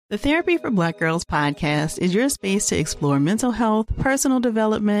The Therapy for Black Girls podcast is your space to explore mental health, personal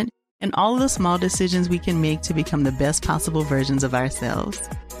development, and all of the small decisions we can make to become the best possible versions of ourselves.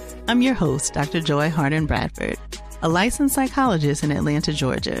 I'm your host, Dr. Joy Harden Bradford, a licensed psychologist in Atlanta,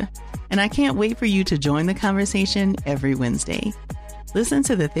 Georgia, and I can't wait for you to join the conversation every Wednesday. Listen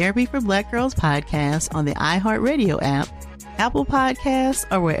to the Therapy for Black Girls podcast on the iHeartRadio app, Apple Podcasts,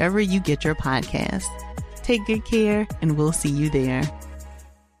 or wherever you get your podcasts. Take good care, and we'll see you there.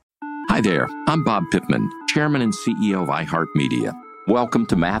 Hi there, I'm Bob Pittman, Chairman and CEO of iHeartMedia. Welcome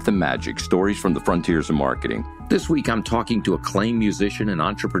to Math and Magic, Stories from the Frontiers of Marketing. This week I'm talking to acclaimed musician and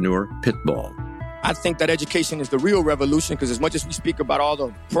entrepreneur, Pitbull. I think that education is the real revolution because as much as we speak about all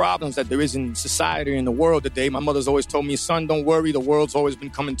the problems that there is in society and the world today, my mother's always told me, son, don't worry, the world's always been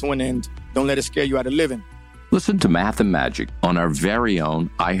coming to an end. Don't let it scare you out of living. Listen to Math and Magic on our very own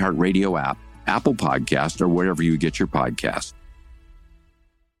iHeartRadio app, Apple Podcast, or wherever you get your podcasts.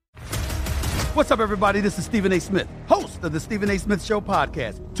 What's up, everybody? This is Stephen A. Smith, host of the Stephen A. Smith Show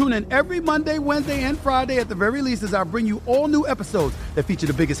podcast. Tune in every Monday, Wednesday, and Friday at the very least as I bring you all new episodes that feature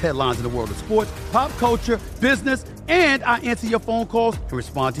the biggest headlines in the world of sports, pop culture, business, and I answer your phone calls and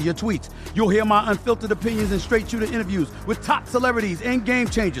respond to your tweets. You'll hear my unfiltered opinions and straight-shooter interviews with top celebrities and game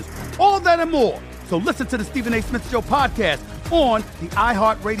changers. All that and more. So listen to the Stephen A. Smith Show podcast on the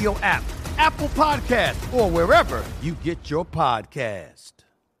iHeartRadio app, Apple Podcasts, or wherever you get your podcast.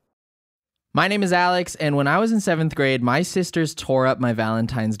 My name is Alex, and when I was in 7th grade, my sisters tore up my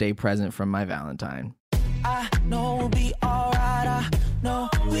Valentine's Day present from my Valentine. I know we'll be alright, I know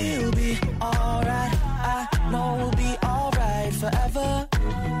we'll be alright, I know we'll be alright forever.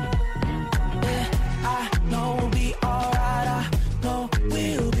 Yeah, I know we'll be alright, I know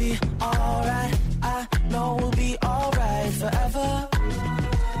we'll be alright, I know we'll be alright forever.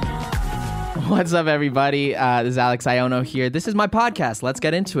 What's up, everybody? This is Alex Iono here. This is my podcast, Let's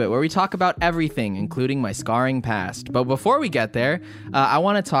Get Into It, where we talk about everything, including my scarring past. But before we get there, I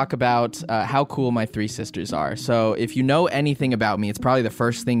want to talk about how cool my 3 sisters are. So if you know anything about me, it's probably the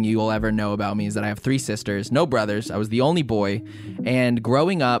first thing you will ever know about me is that I have 3 sisters, no brothers. I was the only boy. And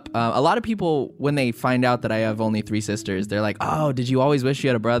growing up, a lot of people, when they find out that I have only 3 sisters, they're like, oh, did you always wish you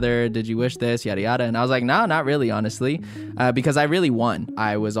had a brother? Did you wish this? Yada, yada. And I was like, no, not really, honestly, because I really won.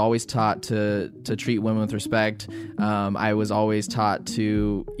 I was always taught to treat women with respect. I was always taught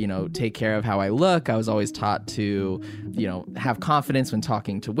to, take care of how I look. I was always taught to, have confidence when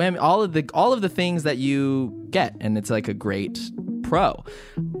talking to women. All of the things that you get, and it's like a great pro.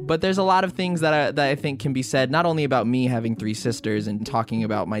 But there's a lot of things that I think can be said, not only about me having 3 sisters and talking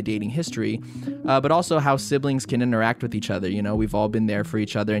about my dating history, but also how siblings can interact with each other. We've all been there for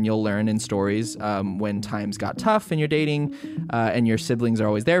each other, and you'll learn in stories when times got tough and you're dating, and your siblings are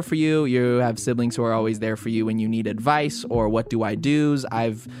always there for you. You have siblings who are always there for you when you need advice or what do I do's.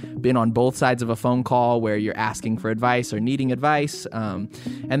 I've been on both sides of a phone call where you're asking for advice or needing advice.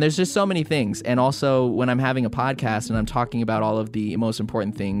 And there's just so many things. And also when I'm having a podcast and I'm talking about all of the most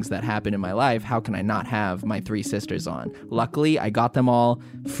important things that happen in my life, how can I not have my 3 sisters on? Luckily, I got them all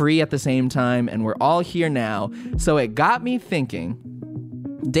free at the same time, and we're all here now. So it got me thinking,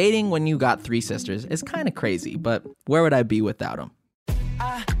 dating when you got 3 sisters is kind of crazy, but where would I be without them?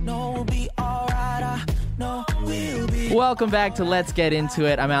 I know we'll be alright, I know we'll be. Welcome back to Let's Get Into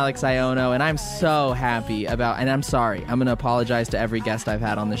It. I'm Alex Iono, and I'm so happy and I'm sorry. I'm going to apologize to every guest I've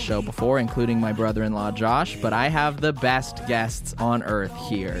had on this show before, including my brother-in-law, Josh, but I have the best guests on earth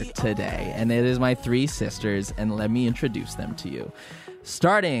here today, and it is my 3 sisters, and let me introduce them to you.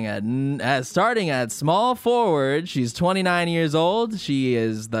 Starting at small forward, she's 29 years old. She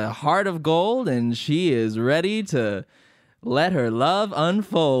is the heart of gold, and she is ready to let her love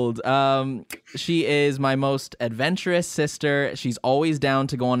unfold. She is my most adventurous sister. She's always down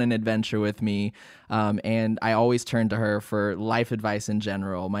to go on an adventure with me, and I always turn to her for life advice in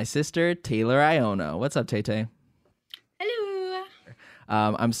general. My sister, Taylor Iono. What's up, Tay-Tay? Hello.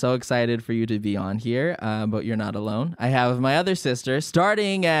 I'm so excited for you to be on here, but you're not alone. I have my other sister,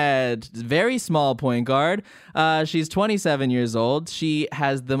 starting at very small point guard. She's 27 years old. She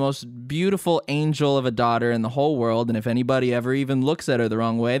has the most beautiful angel of a daughter in the whole world, and if anybody ever even looks at her the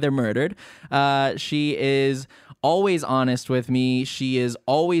wrong way, they're murdered. She is always honest with me. She is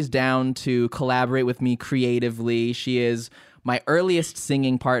always down to collaborate with me creatively. She is my earliest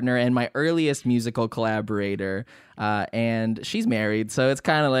singing partner and my earliest musical collaborator. And she's married, so it's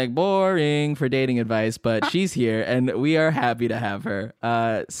kind of like boring for dating advice, but she's here and we are happy to have her.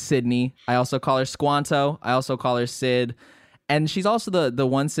 Sydney. I also call her Squanto. I also call her Sid. And she's also the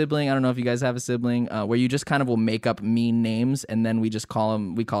one sibling, I don't know if you guys have a sibling, where you just kind of will make up mean names and then we just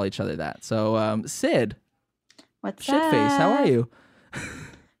call each other that. So, Sid. What's Shitface, how are you?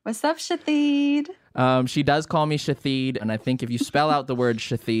 What's up, Shathid? She does call me Shathid, and I think if you spell out the word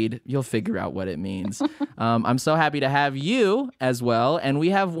Shathid, you'll figure out what it means. I'm so happy to have you as well, and we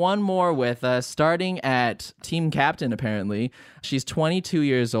have one more with us, starting at team captain, apparently. She's 22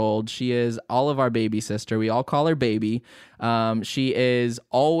 years old. She is all of our baby sister. We all call her baby. She is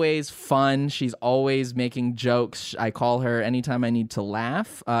always fun. She's always making jokes. I call her anytime I need to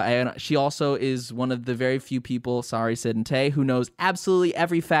laugh. And she also is one of the very few people, sorry, Sid and Tay, who knows absolutely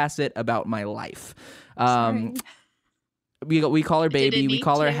every facet about my life. We call her baby. We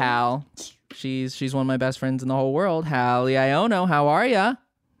call her Hal. She's one of my best friends in the whole world. Hallie Iono, how are ya?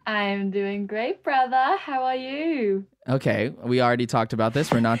 I'm doing great, brother. How are you? Okay, we already talked about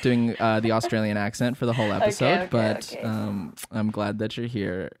this. We're not doing the Australian accent for the whole episode, but I'm glad that you're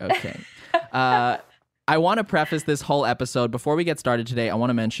here. Okay. I want to preface this whole episode. Before we get started today, I want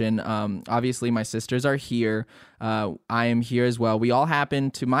to mention, obviously, my sisters are here. I am here as well. We all happen,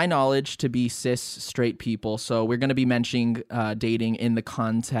 to my knowledge, to be cis straight people. So we're going to be mentioning dating in the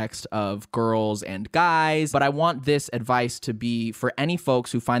context of girls and guys. But I want this advice to be for any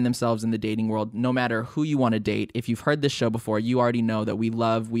folks who find themselves in the dating world, no matter who you want to date. If you've heard this show before, you already know that we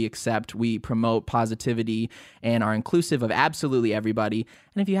love, we accept, we promote positivity and are inclusive of absolutely everybody.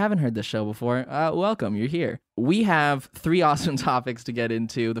 And if you haven't heard this show before, welcome, you're here. We have 3 awesome topics to get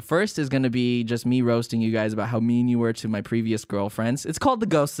into. The first is going to be just me roasting you guys about how mean you were to my previous girlfriends. It's called The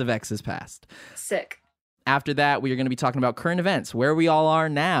Ghosts of Exes Past. Sick. After that, we are going to be talking about current events, where we all are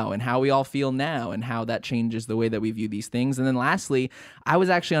now and how we all feel now and how that changes the way that we view these things. And then lastly, I was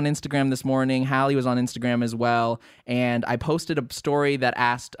actually on Instagram this morning. Hallie was on Instagram as well. And I posted a story that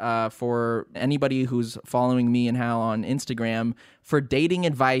asked for anybody who's following me and Hal on Instagram for dating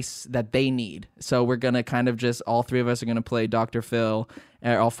advice that they need. So we're going to kind of just, all 3 of us are going to play Dr. Phil,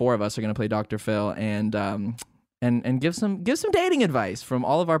 all 4 of us are going to play Dr. Phil and give some dating advice from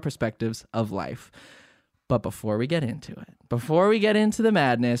all of our perspectives of life. But before we get into it, before we get into the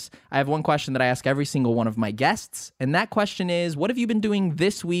madness, I have one question that I ask every single one of my guests. And that question is, what have you been doing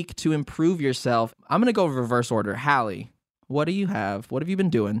this week to improve yourself? I'm going to go reverse order. Hallie, what do you have? What have you been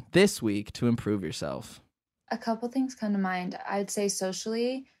doing this week to improve yourself? A couple things come to mind. I'd say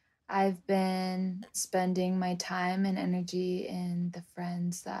socially, I've been spending my time and energy in the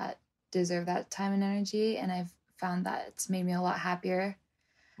friends that deserve that time and energy. And I've found that it's made me a lot happier.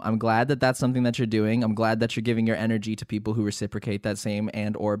 I'm glad that that's something that you're doing. I'm glad that you're giving your energy to people who reciprocate that same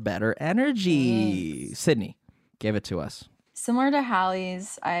and or better energy. Thanks. Sydney, give it to us. Similar to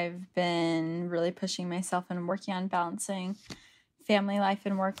Hallie's, I've been really pushing myself and working on balancing family life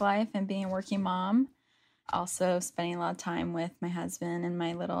and work life and being a working mom. Also spending a lot of time with my husband and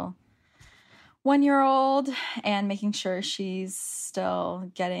my little 1-year-old and making sure she's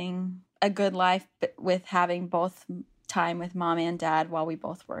still getting a good life with having both time with mom and dad while we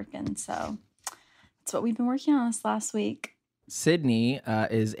both work. And so that's what we've been working on this last week. Sydney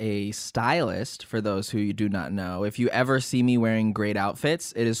is a stylist, for those who you do not know. If you ever see me wearing great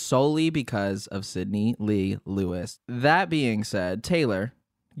outfits, it is solely because of Sydney Lee Lewis. That being said, Taylor,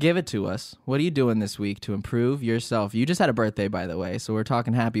 give it to us. What are you doing this week to improve yourself? You just had a birthday, by the way, so we're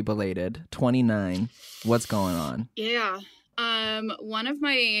talking happy belated. 29. What's going on? Yeah. One of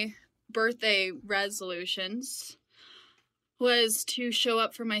my birthday resolutions was to show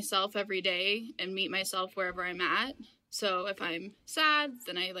up for myself every day and meet myself wherever I'm at. So if I'm sad,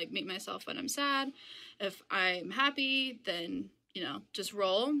 then I meet myself when I'm sad. If I'm happy, then, just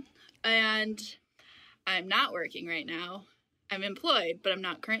roll. And I'm not working right now. I'm employed, but I'm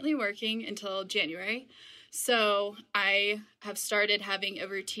not currently working until January. So I have started having a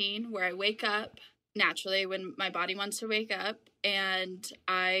routine where I wake up naturally when my body wants to wake up. And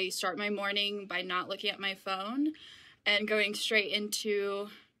I start my morning by not looking at my phone and going straight into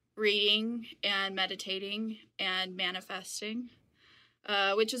reading and meditating and manifesting,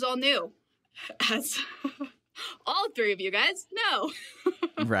 which is all new, as all 3 of you guys know.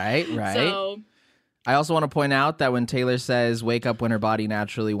 Right. So I also want to point out that when Taylor says wake up when her body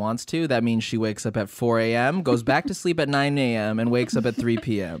naturally wants to, that means she wakes up at 4 a.m., goes back to sleep at 9 a.m., and wakes up at 3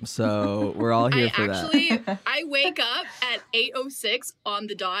 p.m. So we're all here for that. I wake up at 8:06 on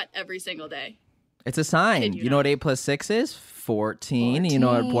the dot every single day. It's a sign. You know what 8 plus 6 is? 14. You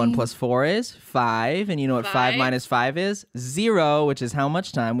know what 1 plus 4 is? 5. And you know what 5 minus 5 is? 0, which is how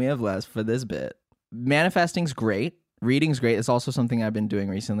much time we have left for this bit. Manifesting's great. Reading's great. It's also something I've been doing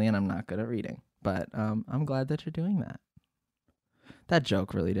recently, and I'm not good at reading. But I'm glad that you're doing that. That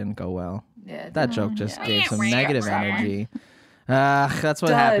joke really didn't go well. Yeah, that joke just gave some negative energy. That's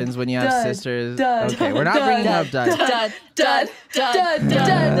what happens when you have sisters. Okay, we're not bringing up dud.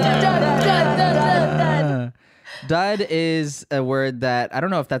 Dud is a word that I don't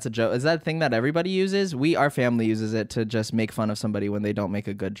know if that's a joke. Is that a thing that everybody uses? Our family uses it to just make fun of somebody when they don't make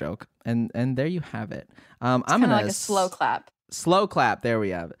a good joke. And there you have it. I'm gonna like a slow clap. Slow clap. There we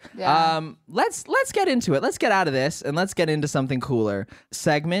have it. Yeah. Let's get into it. Let's get out of this and let's get into something cooler.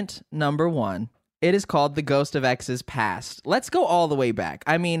 Segment number 1. It is called The Ghost of X's Past. Let's go all the way back.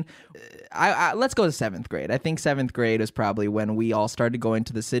 I mean, let's go to 7th grade. I think 7th grade is probably when we all started going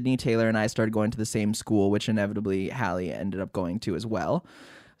to Sydney Taylor and I started going to the same school, which inevitably Hallie ended up going to as well.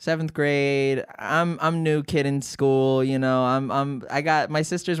 7th grade, I'm new kid in school, you know. I got my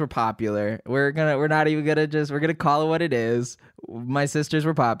sisters were popular. We're gonna call it what it is. My sisters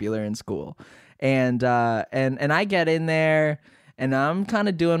were popular in school, and I get in there. And I'm kind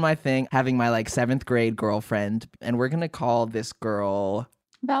of doing my thing, having my 7th grade girlfriend, and we're gonna call this girl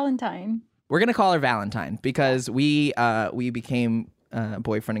Valentine. We're gonna call her Valentine because we became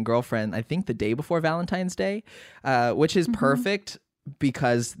boyfriend and girlfriend. I think the day before Valentine's Day, which is perfect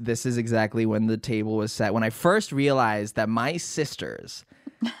because this is exactly when the table was set. When I first realized that my sisters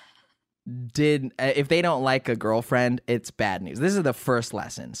if they don't like a girlfriend, it's bad news. This is the first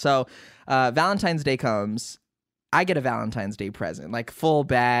lesson. So Valentine's Day comes. I get a Valentine's Day present, full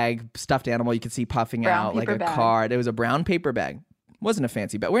bag, stuffed animal you could see puffing out, like a card. It was a brown paper bag. Wasn't a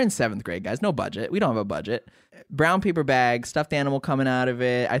fancy bag. We're in 7th grade, guys. No budget. We don't have a budget. Brown paper bag, stuffed animal coming out of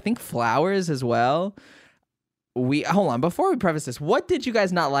it. I think flowers as well. Hold on. Before we preface this, what did you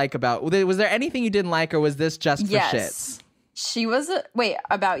guys not like about? Was there anything you didn't like, or was this just for shits? She was wait,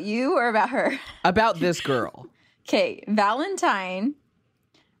 about you or about her? About this girl. Okay, Valentine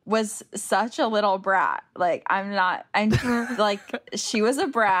was such a little brat. She was a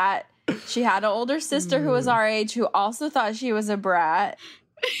brat. She had an older sister who was our age who also thought she was a brat.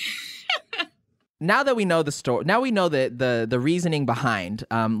 Now that we know the story, now we know the reasoning behind,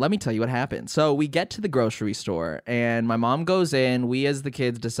 let me tell you what happened. So we get to the grocery store and my mom goes in. We as the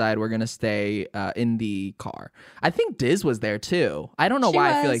kids decide we're going to stay in the car. I think Diz was there too. I don't know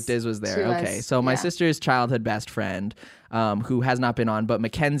why I feel like Diz was there. Okay, so my sister's childhood best friend, who has not been on, but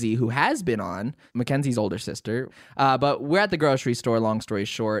Mackenzie, who has been on, Mackenzie's older sister. But we're at the grocery store, long story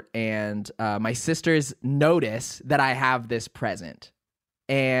short, and my sisters notice that I have this present.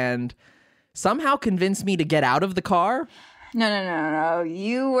 And somehow convinced me to get out of the car. No.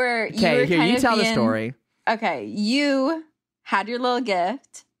 You were okay. Here, you tell the story. Okay, you had your little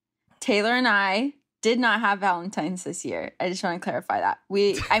gift. Taylor and I did not have Valentine's this year. I just want to clarify that.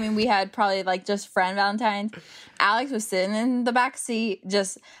 We had probably just friend Valentine's. Alex was sitting in the back seat,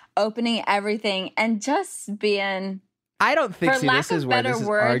 just opening everything and just being. I don't think. For lack of better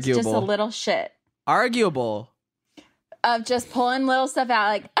words, just a little shit. Arguable. Of just pulling little stuff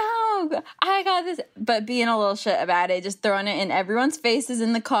out, oh, I got this, but being a little shit about it, just throwing it in everyone's faces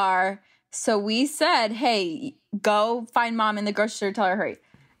in the car. So we said, hey, go find mom in the grocery store, tell her hurry.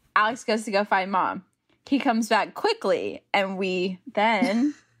 Alex goes to go find mom. He comes back quickly, and we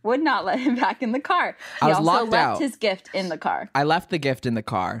then would not let him back in the car. He also left his gift in the car. I left the gift in the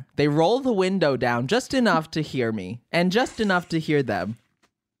car. They roll the window down just enough to hear me, and just enough to hear them.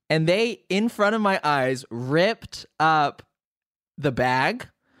 And they, in front of my eyes, ripped up the bag.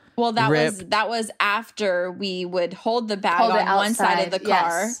 Well, that was after we would hold the bag on one side of the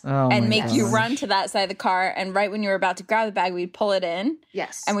car and make you run to that side of the car. And right when you were about to grab the bag, we'd pull it in.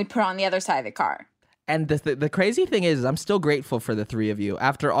 Yes. And we'd put it on the other side of the car. And the crazy thing is, I'm still grateful for the three of you.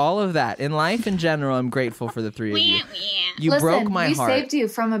 After all of that, in life in general, I'm grateful for the three of you. You broke my heart. We saved you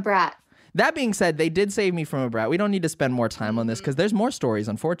from a brat. That being said, they did save me from a brat. We don't need to spend more time on this because there's more stories,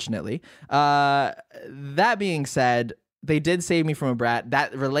 unfortunately. That being said, they did save me from a brat.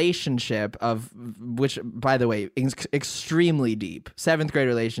 That relationship which, by the way, is extremely deep. 7th grade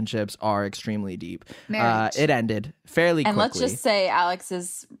relationships are extremely deep. It ended fairly quickly. And let's just say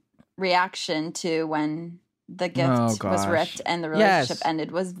Alex's reaction to when the gift was ripped and the relationship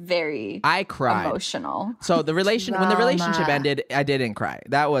ended was very I cried. Emotional. So when the relationship ended, I didn't cry.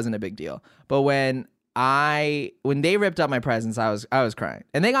 That wasn't a big deal. But when they ripped up my presents, I was crying.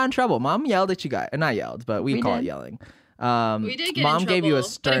 And they got in trouble. Mom yelled at you guys. Not yelled, but we call it yelling. We did get Mom in trouble, gave you a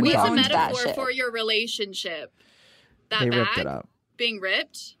stern but it was talking. a metaphor for your relationship. They ripped it up. Being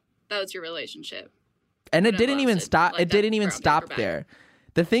ripped, that was your relationship. And it didn't even stop. It didn't even stop there.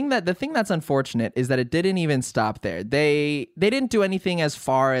 The thing that's unfortunate is that it didn't even stop there. They didn't do anything as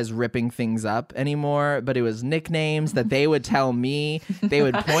far as ripping things up anymore, but it was nicknames that they would tell me. They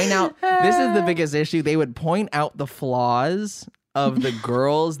would point out, this is the biggest issue, they would point out the flaws of the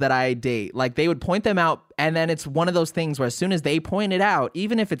girls that I date. They would point them out, and then it's one of those things where as soon as they point it out,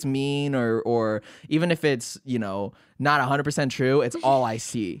 even if it's mean or even if it's, not 100% true, it's all I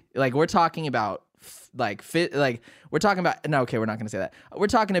see. We're talking about we're talking about, no, okay, we're not going to say that. We're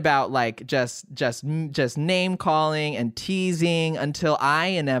talking about like just name calling and teasing until I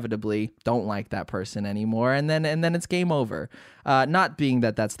inevitably don't like that person anymore, and then it's game over. Not being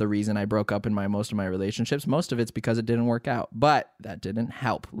that that's the reason I broke up in most of my relationships. Most of it's because it didn't work out, but that didn't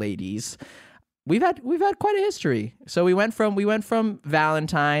help, ladies. We've had quite a history. So we went from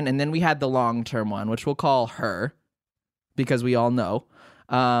Valentine, and then we had the long-term one, which we'll call her, because we all know.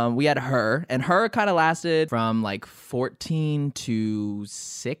 We had her, and her kind of lasted from like 14 to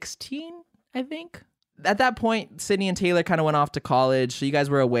 16, I think. At that point, Sydney and Taylor kind of went off to college, so you guys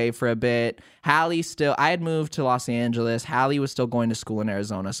were away for a bit. I had moved to Los Angeles. Hallie was still going to school in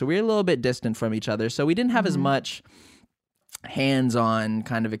Arizona, so we were a little bit distant from each other, so we didn't have as much hands-on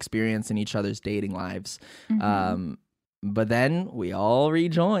kind of experience in each other's dating lives. But then we all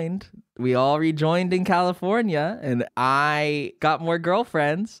rejoined. We all rejoined in California, and I got more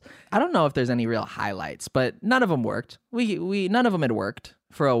girlfriends. I don't know if there's any real highlights, but none of them worked. None of them had worked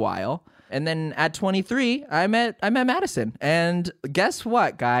for a while. And then at 23, I met Madison. And guess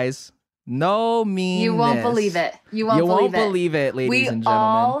what, guys? No meanness. You won't believe it. You won't believe it, ladies and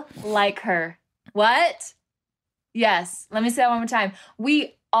gentlemen. We all like her. What? Yes. Let me say that one more time.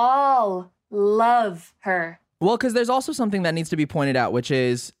 We all love her. Well, because there's also something that needs to be pointed out, which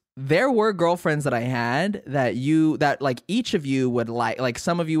is there were girlfriends that I had that like each of you would like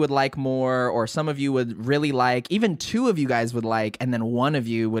some of you would like more, or some of you would really like, even two of you guys would like, and then one of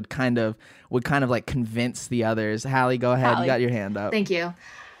you would kind of like convince the others. Hallie, go ahead. Hallie. You got your hand up. Thank you.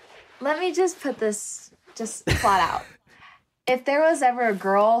 Let me just put this flat out. If there was ever a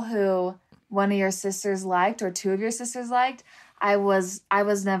girl who one of your sisters liked, or two of your sisters liked, I was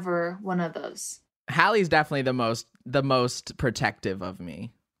never one of those. Hallie's definitely the most protective of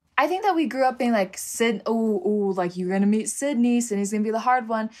me. I think that we grew up being like, like you're gonna meet Sydney. Sydney's gonna be the hard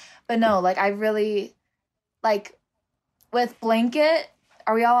one. But no, like I really, like with Blanket,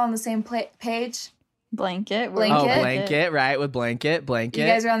 are we all on the same page? Blanket. Blanket, right, with Blanket. You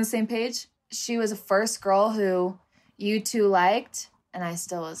guys are on the same page? She was the first girl who you two liked, and I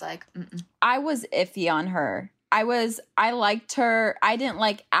still was like, I was iffy on her. I liked her. I didn't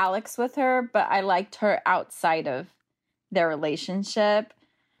like Alex with her, but I liked her outside of their relationship.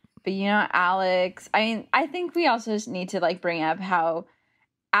 But Alex, I think we also just need to like bring up how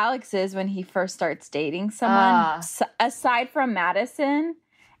Alex is when he first starts dating someone. Aside from Madison,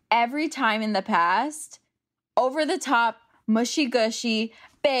 every time in the past, over the top, mushy gushy,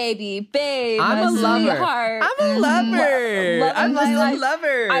 baby, I'm a sweetheart. I'm a lover. I'm a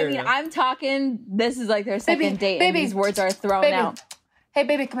lover. I mean, I'm talking, this is like their second date, and these words are thrown out. Hey,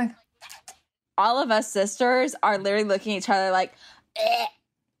 baby, come here. All of us sisters are literally looking at each other like,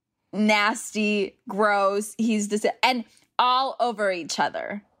 nasty, gross, he's just, and all over each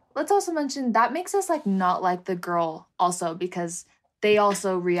other. Let's also mention that makes us like not like the girl also, because they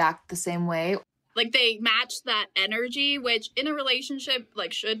also react the same way. Like they match that energy, which in a relationship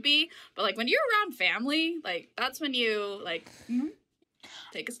like should be, but like when you're around family, like that's when you like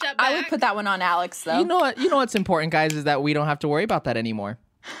take a step back. I would put that one on Alex though. You know what's important, guys, is that we don't have to worry about that anymore.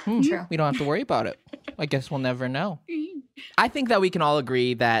 True. We don't have to worry about it. I guess we'll never know. I think that we can all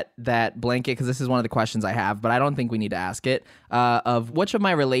agree that Blanket, because this is one of the questions I have, but I don't think we need to ask it, of which of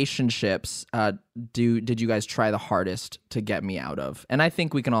my relationships did you guys try the hardest to get me out of? And I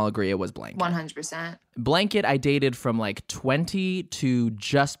think we can all agree it was Blanket. 100%. Blanket I dated from like 20 to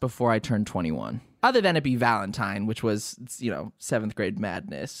just before I turned 21. Other than it be Valentine, which was, 7th grade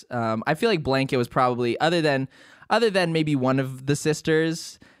madness. I feel like Blanket was probably, other than maybe one of the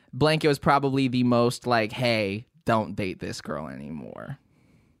sisters, Blanket was probably the most like, hey, don't date this girl anymore.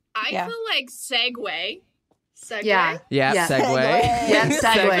 I feel like Segue. Yeah. Segue. Yeah,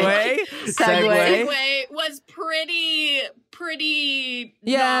 Segue. Segue was pretty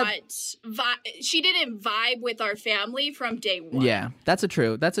she didn't vibe with our family from day one. Yeah, that's a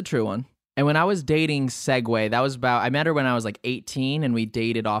true one. And when I was dating Segue, I met her when I was like 18, and we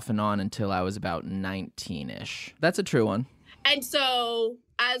dated off and on until I was about 19-ish. That's a true one. And so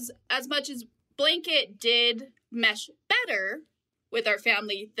as much as Blanket did mesh better with our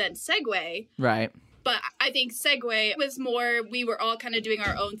family than Segue. Right. But I think Segue was more, we were all kind of doing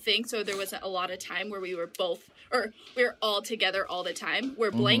our own thing, so there wasn't a lot of time where we were all together all the time. Where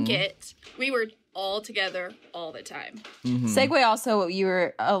Blanket, we were all together all the time. Mm-hmm. Segue also, you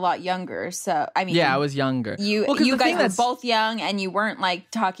were a lot younger, so I mean, yeah, I was younger. You guys were both young, and you weren't like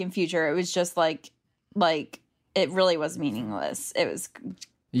talking future. It was just like it really was meaningless. It was.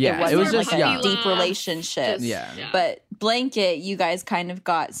 Yeah, it was just like a deep relationship. Yeah. But Blanket, you guys kind of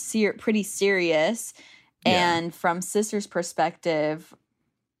got pretty serious. And from sister's perspective,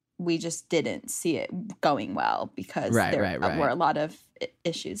 we just didn't see it going well because there were a lot of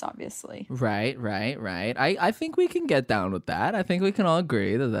issues, obviously. Right. I think we can get down with that. I think we can all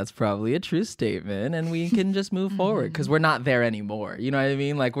agree that that's probably a true statement, and we can just move forward because we're not there anymore. You know what I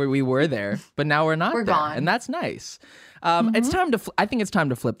mean? Like we were there, but now we're not. We're there, gone, and that's nice. It's time to. I think it's time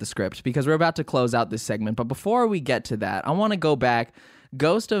to flip the script because we're about to close out this segment. But before we get to that, I want to go back.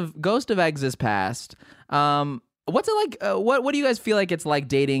 Ghost of Eggs is past. What's it like? What do you guys feel like it's like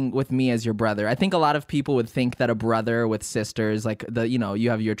dating with me as your brother? I think a lot of people would think that a brother with sisters, like you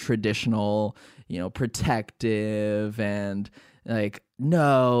have your traditional, protective and like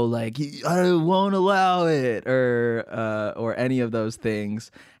no, like I won't allow it or any of those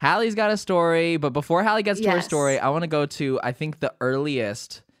things. Hallie's got a story, but before Hallie gets to her story, I want to go to I think the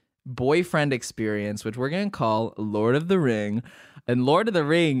earliest boyfriend experience, which we're gonna call Lord of the Ring. And Lord of the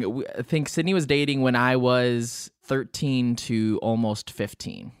Ring, I think Sydney was dating when I was 13 to almost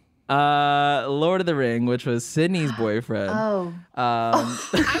 15. Lord of the Ring, which was Sydney's boyfriend. I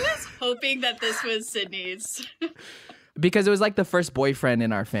was hoping that this was Sydney's. Because it was like the first boyfriend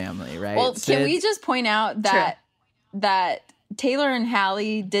in our family, right? Well, can we just point out that Taylor and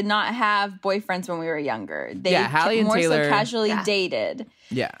Hallie did not have boyfriends when we were younger. They Hallie and Taylor so casually dated.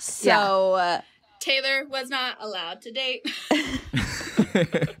 Yeah. So Taylor was not allowed to date.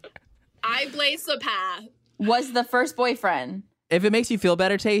 I blazed the path. Was the first boyfriend. If it makes you feel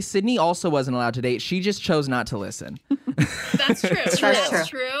better, Tay, Sydney also wasn't allowed to date. She just chose not to listen. That's true. That's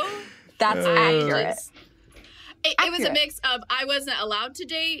true. That's accurate. It was a mix of I wasn't allowed to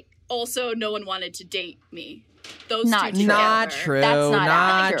date. Also, no one wanted to date me. Those two together. Not true. That's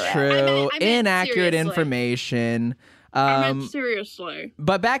not true. I meant inaccurate seriously. Information. I meant seriously.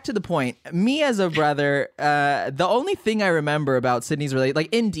 But back to the point. Me as a brother, the only thing I remember about Sydney's relationship,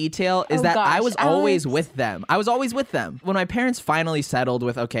 like in detail, is that I was always with them. I was always with them. When my parents finally settled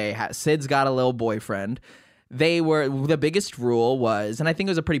with, okay, Sid's got a little boyfriend, the biggest rule was, and I think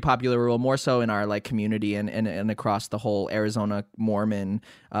it was a pretty popular rule, more so in our like community and across the whole Arizona Mormon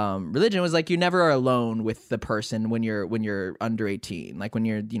religion, was like you never are alone with the person when you're under 18. Like when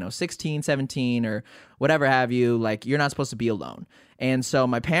you're 16, 17 or whatever have you, like you're not supposed to be alone. And so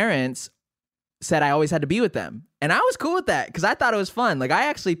my parents said I always had to be with them, and I was cool with that because I thought it was fun. Like I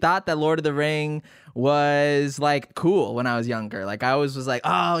actually thought that Lord of the Ring was like cool when I was younger. Like I always was like,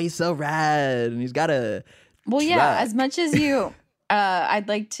 oh, he's so rad and he's got a Well, yeah, as much as you, I'd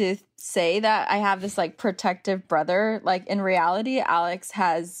like to say that I have this like protective brother. Like in reality, Alex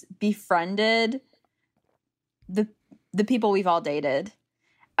has befriended the people we've all dated.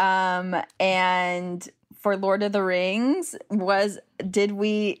 And for Lord of the Rings, did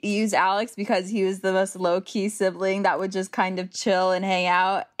we use Alex because he was the most low-key sibling that would just kind of chill and hang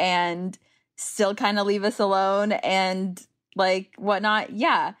out and still kind of leave us alone and like whatnot?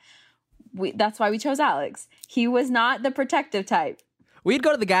 Yeah. That's why we chose Alex. He was not the protective type. We'd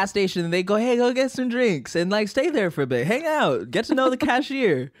go to the gas station and they'd go, hey, go get some drinks and like stay there for a bit, hang out, get to know the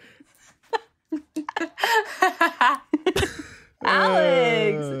cashier.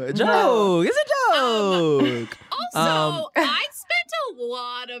 Alex! Joke! It's a joke! Also, I spent a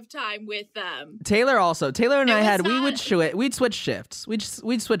lot of time with them. Taylor and I we'd switch shifts. We'd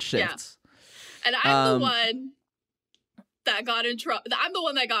switch shifts. Yeah. And I'm the one that got in trouble. I'm the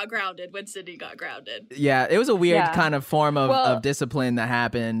one that got grounded when Sydney got grounded. Yeah, it was a weird kind of form of discipline that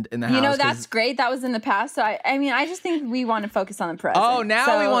happened in the house. That's great. That was in the past. So I mean, I just think we want to focus on the present. Oh,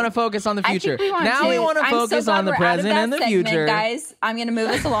 now we want to focus on the future. We want to focus on the present and the future. Guys, I'm going to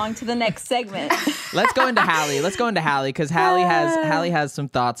move us along to the next segment. Let's go into Hallie. Because Hallie has some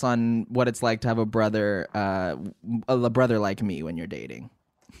thoughts on what it's like to have a brother like me when you're dating.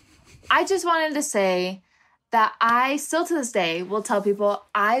 I just wanted to say that I still to this day will tell people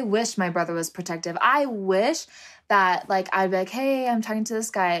I wish my brother was protective. I wish that like I'd be like, hey, I'm talking to this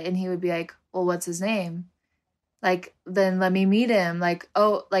guy, and he would be like, well, what's his name? Like, then let me meet him. Like,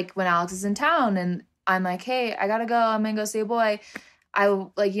 oh, like when Alex is in town and I'm like, hey, I gotta go, I'm gonna go see a boy. I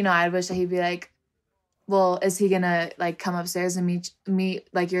wish that he'd be like, well, is he gonna like come upstairs and meet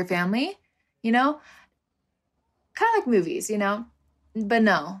like your family? Kind of like movies, But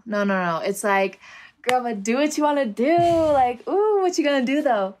no. It's like, girl, but do what you want to do. Like, ooh, what you gonna do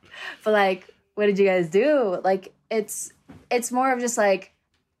though? But like, what did you guys do? Like, it's more of just like,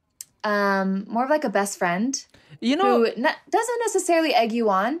 more of like a best friend, who doesn't necessarily egg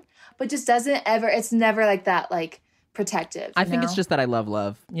you on, but just doesn't ever. It's never like that, like protective. I think it's just that I love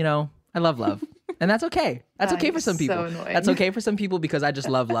love. I love love, and that's okay. That's okay for some people. So that's okay for some people because I just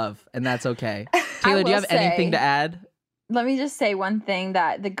love love, and that's okay. Taylor, do you have anything to add? Let me just say one thing,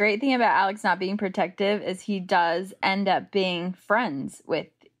 that the great thing about Alex not being protective is he does end up being friends with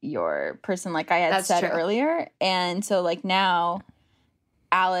your person, like I had That's said true. earlier. And so like now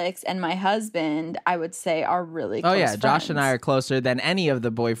Alex and my husband, I would say, are really close friends. Josh and I are closer than any of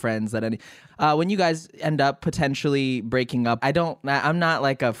the boyfriends that any. When you guys end up potentially breaking up, I'm not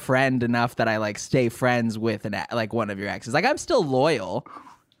like a friend enough that I like stay friends with like one of your exes. Like I'm still loyal.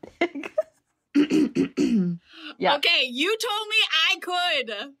 Yeah. Okay, you told me I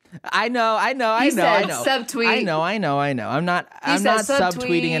could. I know. said subtweet. I know. I'm not said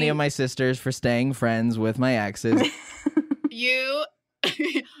subtweeting any subtweet. of my sisters for staying friends with my exes. You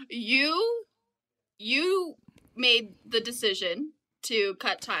made the decision to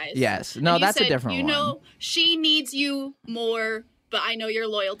cut ties. Yes. No, And you that's a said, different you one. know, she needs you more, but I know your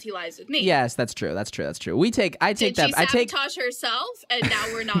loyalty lies with me. Yes, that's true. I take Did that. she I take. sabotage herself and now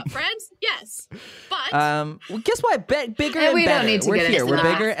we're not friends? Yes. But Well, guess what? Bigger and we better. don't need to We're get here. into We're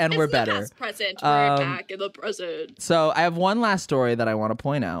that. bigger and it's we're the better. past present. We're back in the present. So I have one last story that I want to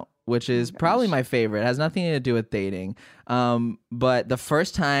point out, which is probably my favorite. It has nothing to do with dating. But the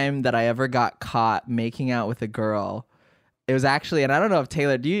first time that I ever got caught making out with a girl, it was actually, and I don't know if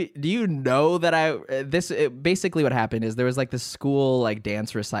Taylor, do you know that basically what happened is there was like this school like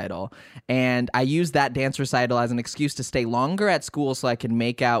dance recital, and I used that dance recital as an excuse to stay longer at school so I could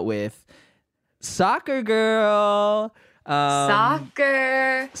make out with Soccer Girl.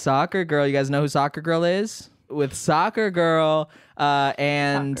 Soccer Girl. You guys know who Soccer Girl is? With Soccer Girl,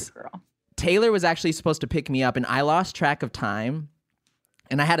 and Soccer Girl. Taylor was actually supposed to pick me up, and I lost track of time.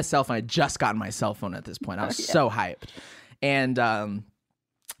 And I had a cell phone. I had just gotten my cell phone at this point. I was so hyped. And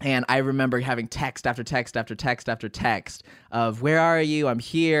I remember having text after text after text after text of, where are you? I'm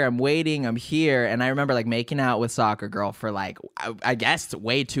here. I'm waiting. I'm here. And I remember like making out with Soccer Girl for like, I guess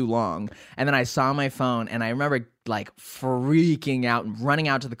way too long. And then I saw my phone and I remember like freaking out and running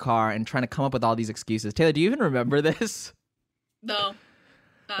out to the car and trying to come up with all these excuses. Taylor, do you even remember this? No.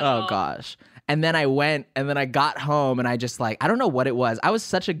 Not at Oh all. gosh. And then I went and then I got home and I just like, I don't know what it was. I was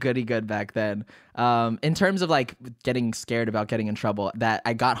such a goody good back then. In terms of like getting scared about getting in trouble, that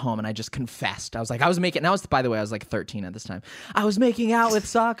I got home and I just confessed. I was like, by the way, I was like 13 at this time. I was making out with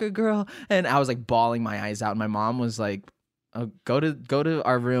Soccer Girl and I was like bawling my eyes out. And my mom was like, oh, go to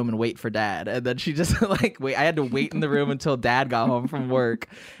our room and wait for Dad. And then she just like wait. I had to wait in the room until Dad got home from work,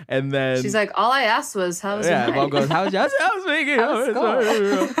 and then She's like, all I asked was, how was your night? Mom goes, I was making out with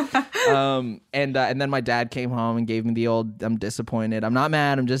Soccer Girl. And then my dad came home and gave me the old, I'm disappointed. I'm not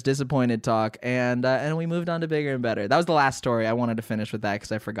mad. I'm just disappointed talk. And we moved on to bigger and better. That was the last story. I wanted to finish with that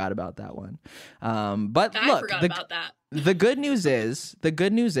because I forgot about that one. But I look, forgot about that. the good news is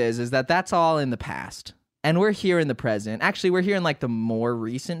that that's all in the past. And we're here in the present. Actually, we're here in like the more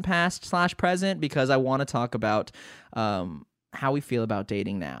recent past / present because I want to talk about how we feel about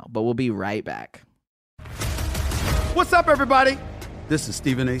dating now. But we'll be right back. What's up, everybody? This is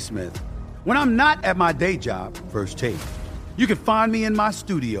Stephen A. Smith. When I'm not at my day job, First Take, you can find me in my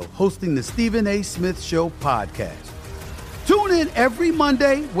studio hosting the Stephen A. Smith Show podcast. Tune in every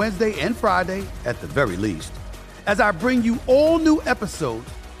Monday, Wednesday, and Friday, at the very least, as I bring you all new episodes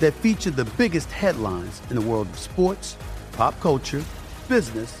that feature the biggest headlines in the world of sports, pop culture,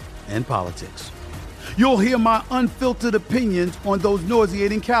 business, and politics. You'll hear my unfiltered opinions on those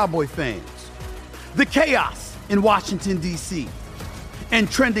nauseating Cowboy fans, the chaos in Washington, D.C., and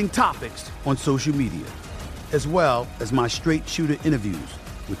trending topics on social media, as well as my straight shooter interviews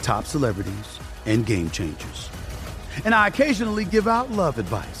with top celebrities and game changers. And I occasionally give out love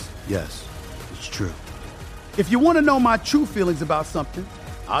advice. Yes, it's true. If you want to know my true feelings about something,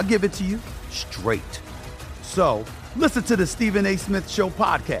 I'll give it to you straight. So, listen to the Stephen A. Smith Show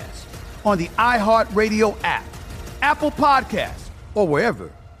podcast on the iHeartRadio app, Apple Podcasts, or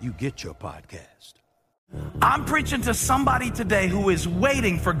wherever you get your podcast. I'm preaching to somebody today who is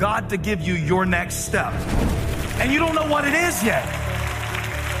waiting for God to give you your next step. And you don't know what it is yet.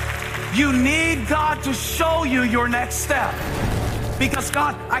 You need God to show you your next step. Because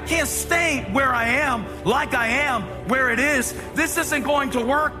God, I can't stay where I am, like I am, where it is. This isn't going to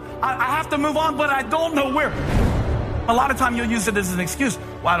work. I have to move on, but I don't know where. A lot of time you'll use it as an excuse.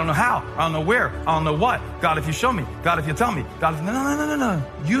 Well, I don't know how. I don't know where. I don't know what. God, if you show me. God, if you tell me. God, if... No.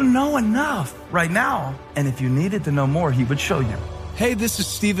 You know enough right now. And if you needed to know more, he would show you. Hey, this is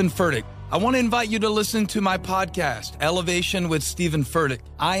Stephen Furtick. I want to invite you to listen to my podcast, Elevation with Stephen Furtick.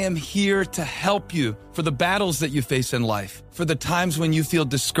 I am here to help you for the battles that you face in life, for the times when you feel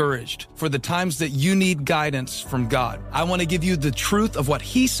discouraged, for the times that you need guidance from God. I want to give you the truth of what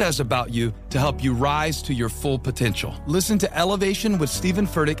he says about you to help you rise to your full potential. Listen to Elevation with Stephen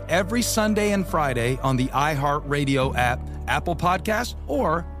Furtick every Sunday and Friday on the iHeartRadio app, Apple Podcasts,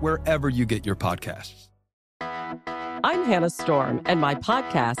 or wherever you get your podcasts. I'm Hannah Storm, and my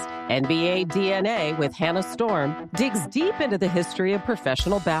podcast, NBA DNA with Hannah Storm, digs deep into the history of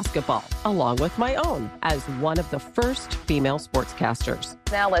professional basketball, along with my own, as one of the first female sportscasters.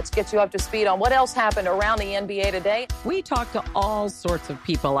 Now let's get you up to speed on what else happened around the NBA today. We talk to all sorts of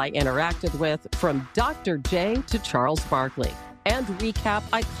people I interacted with, from Dr. J to Charles Barkley, and recap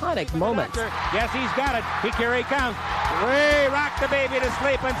iconic moments. Yes, he's got it. Here he comes. We rock the baby to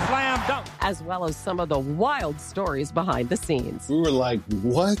sleep and slam dunk. As well as some of the wild stories behind the scenes. We were like,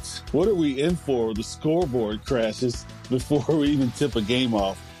 what? What are we in for? The scoreboard crashes before we even tip a game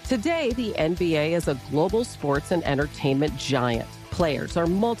off. Today, the NBA is a global sports and entertainment giant. Players are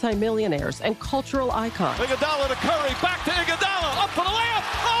multimillionaires and cultural icons. Iguodala to Curry, back to Iguodala, up for the layup.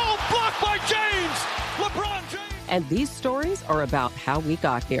 Oh, blocked by James. LeBron James. And these stories are about how we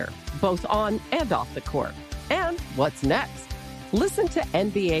got here, both on and off the court. And what's next? Listen to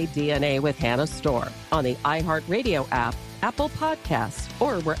NBA DNA with Hannah Storm on the iHeartRadio app, Apple Podcasts,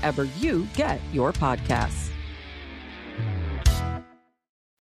 or wherever you get your podcasts.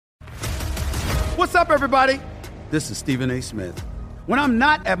 What's up, everybody? This is Stephen A. Smith. When I'm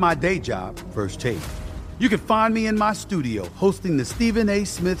not at my day job, First Take, you can find me in my studio hosting the Stephen A.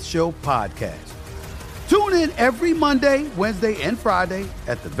 Smith Show podcast. Tune in every Monday, Wednesday, and Friday,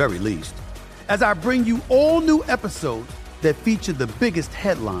 at the very least, as I bring you all new episodes that feature the biggest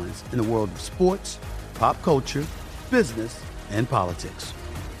headlines in the world of sports, pop culture, business, and politics.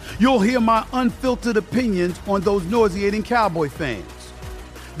 You'll hear my unfiltered opinions on those nauseating Cowboy fans,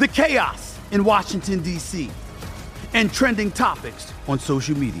 the chaos in Washington, D.C., and trending topics on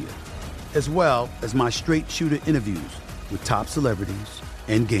social media, as well as my straight shooter interviews with top celebrities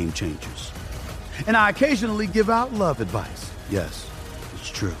and game changers. And I occasionally give out love advice. Yes, it's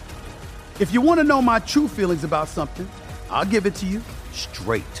true. If you want to know my true feelings about something, I'll give it to you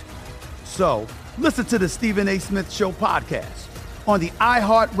straight. So listen to the Stephen A. Smith Show podcast on the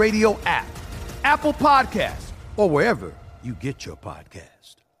iHeartRadio app, Apple Podcasts, or wherever you get your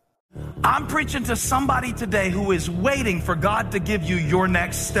podcast. I'm preaching to somebody today who is waiting for God to give you your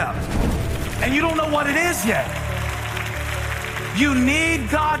next step. And you don't know what it is yet. You need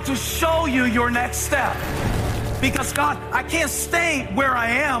God to show you your next step. Because God, I can't stay where I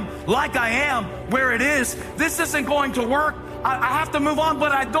am, like I am, where it is. This isn't going to work. I have to move on,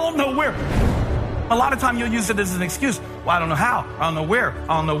 but I don't know where. A lot of time you'll use it as an excuse. Well, I don't know how. I don't know where.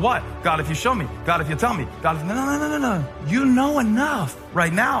 I don't know what. God, if you show me. God, if you tell me. God, if... No. You know enough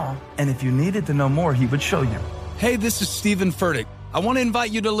right now. And if you needed to know more, he would show you. Hey, this is Stephen Furtick. I want to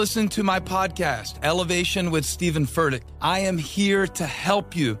invite you to listen to my podcast, Elevation with Stephen Furtick. I am here to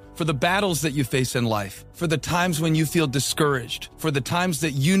help you for the battles that you face in life, for the times when you feel discouraged, for the times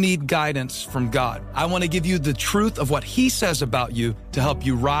that you need guidance from God. I want to give you the truth of what he says about you to help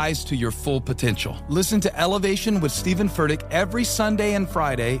you rise to your full potential. Listen to Elevation with Stephen Furtick every Sunday and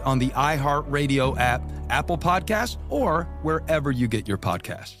Friday on the iHeartRadio app, Apple Podcasts, or wherever you get your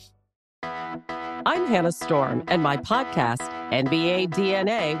podcasts. I'm Hannah Storm, and my podcast, NBA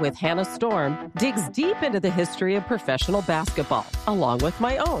DNA with Hannah Storm, digs deep into the history of professional basketball, along with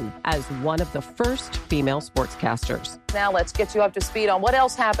my own, as one of the first female sportscasters. Now let's get you up to speed on what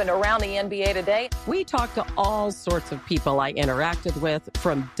else happened around the NBA today. We talk to all sorts of people I interacted with,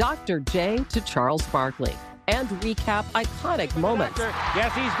 from Dr. J to Charles Barkley, and recap iconic moments.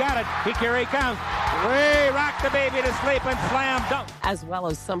 Yes, he's got it. Here he comes. We rock the baby to sleep and slam dunk. As well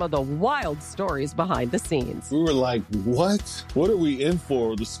as some of the wild stories behind the scenes. We were like, what? What are we in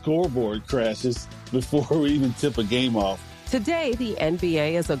for? The scoreboard crashes before we even tip a game off. Today, the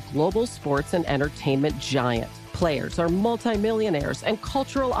NBA is a global sports and entertainment giant. Players are multimillionaires and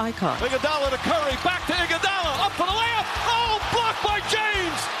cultural icons. Iguodala to Curry, back to Iguodala, up for the layup. Oh, blocked by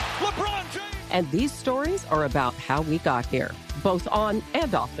James. LeBron James. And these stories are about how we got here, both on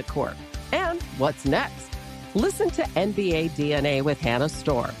and off the court. And what's next? Listen to NBA DNA with Hannah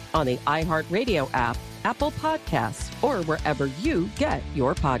Storm on the iHeartRadio app, Apple Podcasts, or wherever you get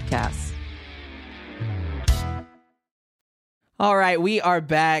your podcasts. All right, we are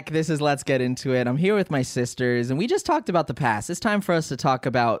back. This is Let's Get Into It. I'm here with my sisters, and we just talked about the past. It's time for us to talk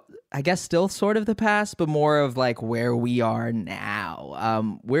about, I guess, still sort of the past, but more of like where we are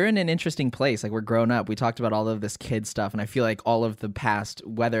now. We're in an interesting place. Like, we're grown up. We talked about all of this kid stuff, and I feel like all of the past,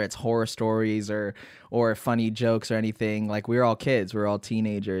 whether it's horror stories or funny jokes or anything, like, we're all kids. We're all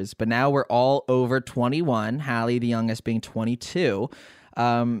teenagers. But now we're all over 21, Hallie, the youngest, being 22.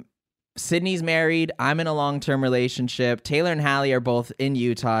 Sydney's married. I'm in a long-term relationship. Taylor and Hallie are both in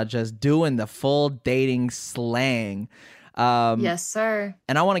Utah, just doing the full dating slang. Yes, sir.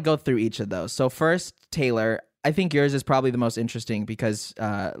 And I want to go through each of those. So first, Taylor, I think yours is probably the most interesting because,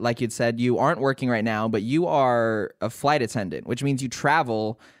 like you'd said, you aren't working right now, but you are a flight attendant, which means you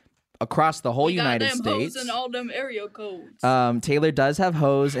travel across the whole United States. Hoes and all them area codes. Taylor does have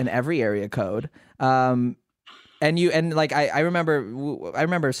hoes in every area code. And like I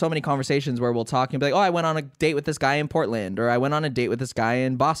remember so many conversations where we'll talk and be like, oh, I went on a date with this guy in Portland, or I went on a date with this guy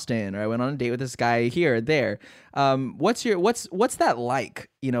in Boston, or I went on a date with this guy here or there. What's that like?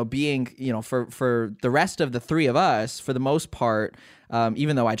 You know, being, you know, for the rest of the three of us, for the most part,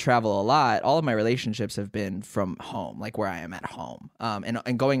 even though I travel a lot, all of my relationships have been from home, like where I am at home.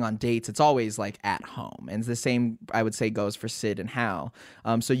 And going on dates, it's always like at home. And the same, I would say, goes for Sid and Hal.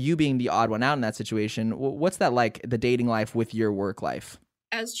 So you being the odd one out in that situation, what's that like, the dating life with your work life?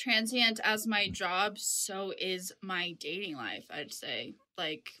 As transient as my job, so is my dating life, I'd say.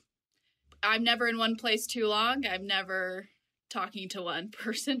 Like, I'm never in one place too long. I'm never talking to one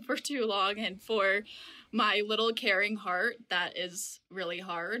person for too long. And for my little caring heart, that is really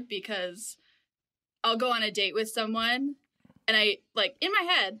hard, because I'll go on a date with someone and I, like, in my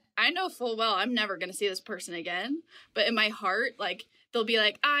head, I know full well I'm never going to see this person again. But in my heart, like, they'll be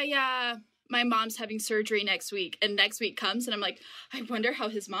like, yeah, my mom's having surgery next week. And next week comes and I'm like, I wonder how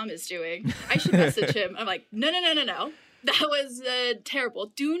his mom is doing. I should message him. I'm like, no. That was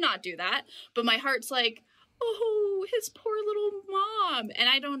terrible. Do not do that. But my heart's like, oh, his poor little mom. And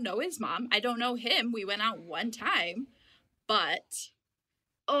I don't know his mom. I don't know him. We went out one time. But,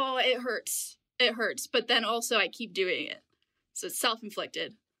 oh, it hurts. It hurts. But then also I keep doing it. So it's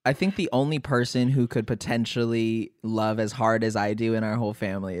self-inflicted. I think the only person who could potentially love as hard as I do in our whole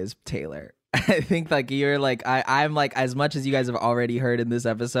family is Taylor. I think like you're like, I'm like, as much as you guys have already heard in this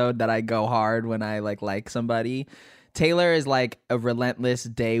episode that I go hard when I like somebody, Taylor is like a relentless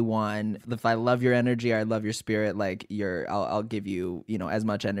day one. If I love your energy or I love your spirit, like I'll give you, you know, as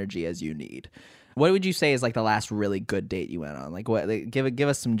much energy as you need. What would you say is like the last really good date you went on? Like what? Like, give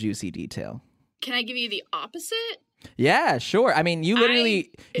us some juicy detail. Can I give you the opposite? Yeah, sure. I mean, you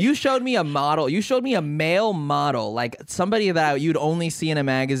literally, you showed me a model. You showed me a male model, like somebody that you'd only see in a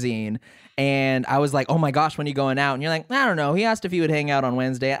magazine. And I was like, oh my gosh, when are you going out? And you're like, I don't know. He asked if he would hang out on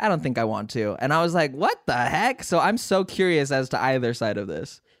Wednesday. I don't think I want to. And I was like, what the heck? So I'm so curious as to either side of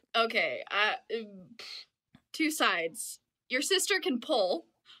this. Okay. Two sides. Your sister can pull,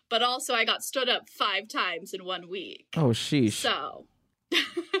 but also I got stood up 5 times in 1 week. Oh, sheesh. So,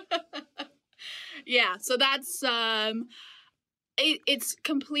 yeah. So that's, it's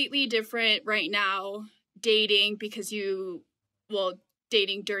completely different right now, dating, because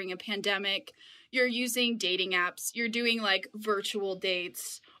dating during a pandemic, you're using dating apps, you're doing like virtual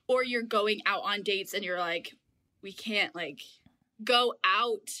dates, or you're going out on dates and you're like, we can't like go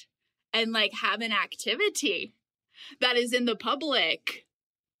out and like have an activity that is in the public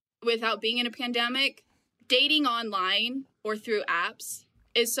without being in a pandemic. Dating online or through apps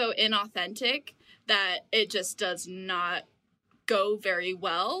is so inauthentic that it just does not go very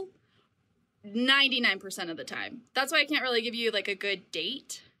well 99% of the time. That's why I can't really give you like a good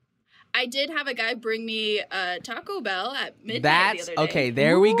date. I did have a guy bring me a Taco Bell at midnight the other day. Okay,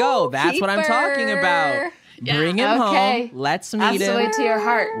 there we go. That's what I'm talking about. Yeah. Bring him home. Let's meet him. Absolutely to your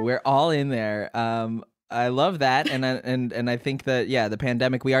heart. We're all in there. I love that, and I think that, yeah, the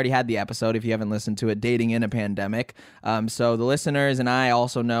pandemic, we already had the episode, if you haven't listened to it, Dating in a Pandemic. So the listeners and I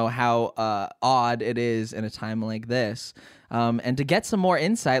also know how odd it is in a time like this. And to get some more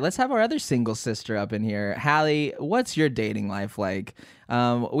insight, let's have our other single sister up in here. Hallie, what's your dating life like?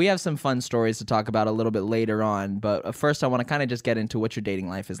 We have some fun stories to talk about a little bit later on, but first I want to kind of just get into what your dating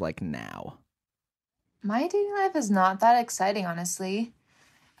life is like now. My dating life is not that exciting, honestly.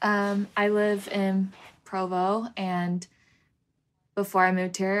 I live in Provo, and before I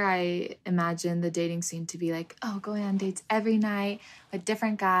moved here, I imagined the dating scene to be like, oh, going on dates every night with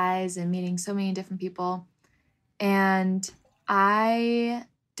different guys and meeting so many different people. And I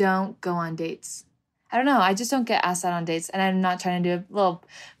don't go on dates. I don't know. I just don't get asked out on dates. And I'm not trying to do a little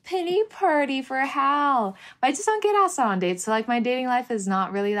pity party for Hal. But I just don't get asked out on dates. So, like, my dating life is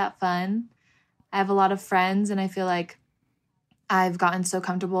not really that fun. I have a lot of friends, and I feel like I've gotten so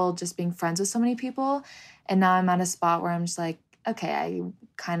comfortable just being friends with so many people. And now I'm at a spot where I'm just like, okay, I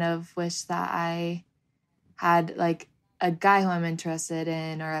kind of wish that I had, like, a guy who I'm interested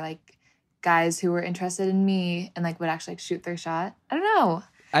in, or, like, guys who were interested in me and like would actually like shoot their shot. I don't know.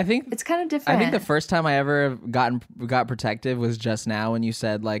 I think it's kind of different. I think the first time I ever got protective was just now when you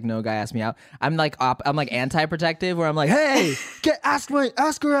said like no guy asked me out. I'm like anti-protective, where I'm like, hey, ask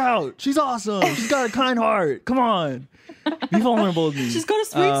her out. She's awesome. She's got a kind heart. Come on, be vulnerable with me. She's got a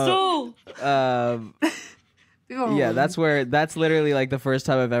sweet soul. Yeah, that's literally like the first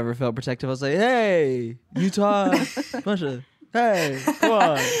time I've ever felt protective. I was like, hey, Utah, hey,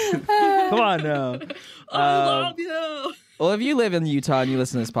 come on now. I love you. Well, if you live in Utah and you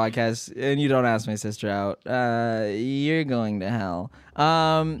listen to this podcast and you don't ask my sister out, you're going to hell.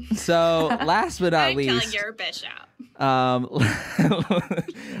 So last but not least, telling your bitch out.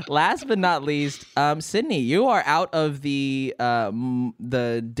 Last but not least, Sydney, you are out of the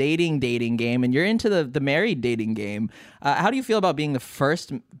dating game, and you're into the married dating game. How do you feel about being the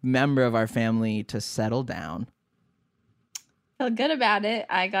first member of our family to settle down? Feel good about it.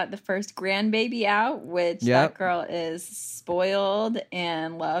 I got the first grandbaby out, which that girl is spoiled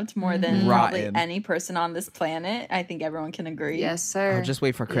and loved more than probably any person on this planet. I think everyone can agree. Yes, sir. Oh, just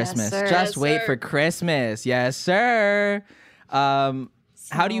wait for Christmas. Yes, just wait for Christmas. Yes, sir.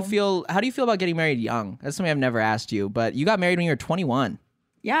 How do you feel about getting married young? That's something I've never asked you, but you got married when you were 21.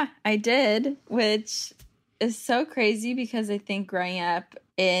 Yeah, I did, which is so crazy because I think growing up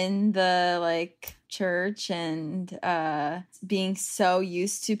in the church and being so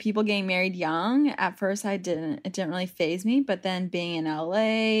used to people getting married young, at first it didn't really faze me, but then being in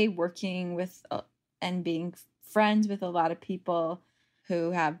LA, working with and being friends with a lot of people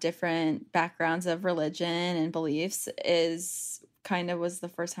who have different backgrounds of religion and beliefs was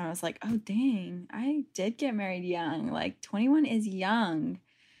the first time I was like, oh dang, I did get married young. 21 is young.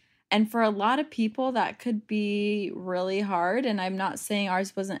 And for a lot of people that could be really hard, and I'm not saying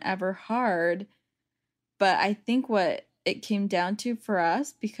ours wasn't ever hard, but I think what it came down to for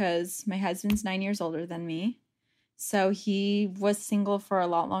us, because my husband's 9 years older than me, so he was single for a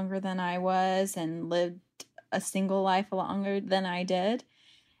lot longer than I was and lived a single life a lot longer than I did.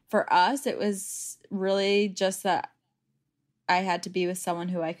 For us, it was really just that I had to be with someone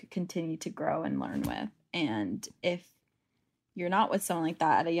who I could continue to grow and learn with. And if you're not with someone like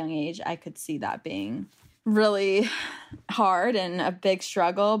that at a young age, I could see that being really hard and a big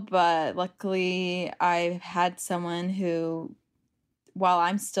struggle. But luckily I had someone who, while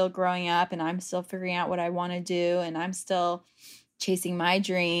I'm still growing up and I'm still figuring out what I want to do and I'm still chasing my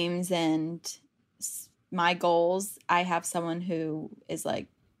dreams and my goals, I have someone who is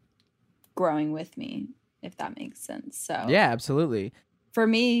growing with me, if that makes sense. So yeah, absolutely. For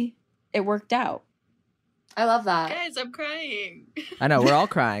me, it worked out. I love that. Guys, I'm crying. I know, we're all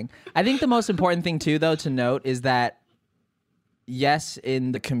crying. I think the most important thing, too, though, to note is that, yes,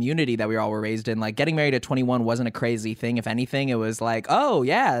 in the community that we all were raised in, getting married at 21 wasn't a crazy thing. If anything, it was oh,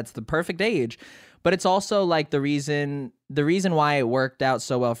 yeah, it's the perfect age. But it's also the reason why it worked out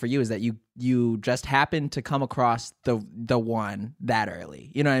so well for you is that you just happened to come across the one that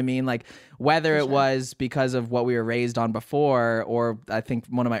early. You know what I mean? Whether it was because of what we were raised on before, or I think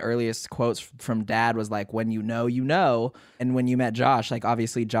one of my earliest quotes from Dad was when you know, you know. And when you met Josh,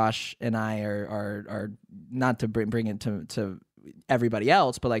 obviously Josh and I are not to bring it to everybody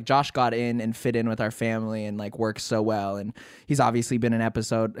else, but Josh got in and fit in with our family and works so well, and he's obviously been on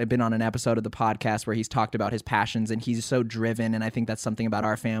an episode of the podcast where he's talked about his passions, and he's so driven, and I think that's something about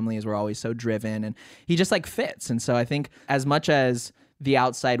our family is we're always so driven, and he just fits. And so I think as much as the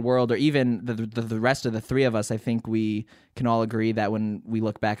outside world or even the rest of the three of us, I think we can all agree that when we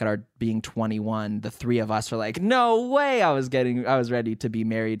look back at our being 21, the three of us are no way I was ready to be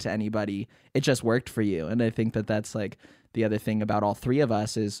married to anybody. It just worked for you. And I think that that's the other thing about all three of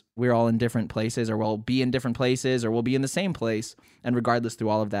us is we're all in different places, or we'll be in different places, or we'll be in the same place. And regardless, through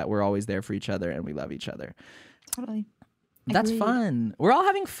all of that, we're always there for each other and we love each other. Totally. That's Agreed. Fun. We're all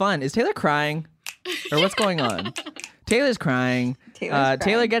having fun. Is Taylor crying? Or what's going on? Taylor's crying.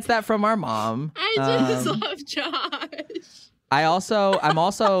 Taylor gets that from our mom. I just love Josh. I'm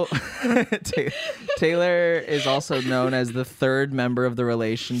also Taylor is also known as the third member of the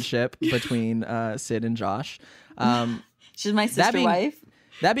relationship between Sid and Josh. She's my sister wife.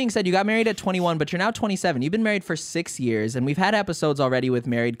 That being said, you got married at 21, but you're now 27. You've been married for 6 years, and we've had episodes already with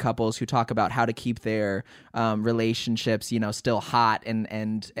married couples who talk about how to keep their relationships, still hot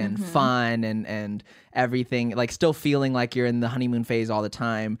and fun and everything, still feeling like you're in the honeymoon phase all the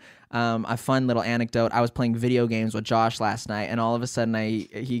time. A fun little anecdote: I was playing video games with Josh last night, and all of a sudden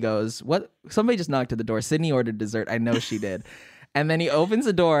he goes, "What? Somebody just knocked at the door." Sydney ordered dessert. I know she did. And then he opens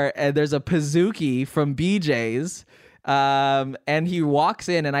the door, and there's a Pizookie from BJ's. And he walks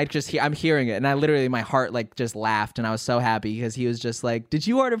in, and I'm hearing it, and I literally, my heart just laughed, and I was so happy because he was just "Did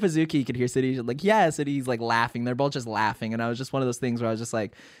you order Pizookie?" You could hear City yes, and he's laughing. They're both just laughing, and I was just one of those things where I was just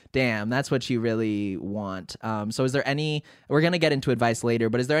damn, that's what you really want. So is there any? We're gonna get into advice later,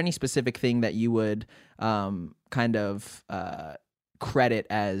 but is there any specific thing that you would credit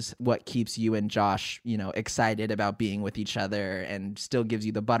as what keeps you and Josh, excited about being with each other and still gives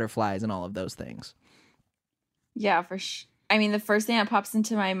you the butterflies and all of those things? Yeah, for sure. I mean, the first thing that pops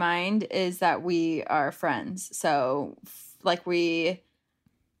into my mind is that we are friends. So, like,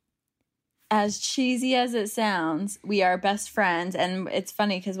 as cheesy as it sounds, we are best friends. And it's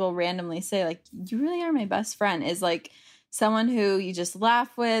funny because we'll randomly say, like, you really are my best friend, is like someone who you just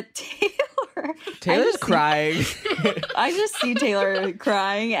laugh with. Taylor's crying. I just see Taylor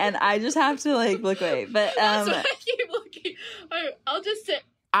crying and I just have to like look away. But That's why I keep looking. I'll just say,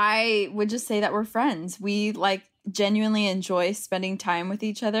 I would just say that we're friends. We like genuinely enjoy spending time with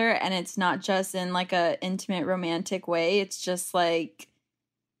each other, and it's not just in like a intimate romantic way. It's just like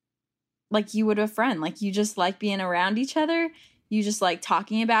you would a friend. Like, you just like being around each other. You just like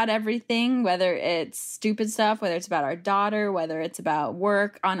talking about everything, whether it's stupid stuff, whether it's about our daughter, whether it's about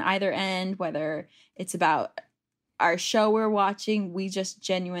work on either end, whether it's about our show we're watching. We just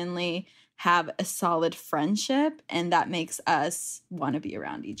genuinely have a solid friendship, and that makes us want to be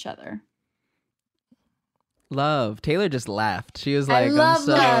around each other. Love. Taylor just laughed. She was like,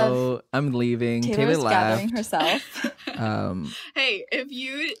 I'm leaving. Taylor's Taylor laughed. gathering herself. hey, if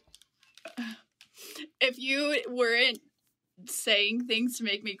you weren't saying things to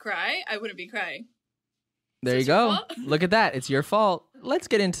make me cry, I wouldn't be crying. There you go. Look at that. It's your fault. Let's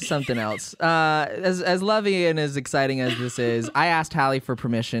get into something else. As lovely and as exciting as this is, I asked Hallie for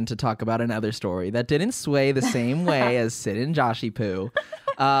permission to talk about another story that didn't sway the same way as Sid and Joshy Poo.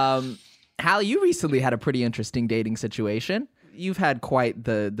 Hallie, you recently had a pretty interesting dating situation. You've had quite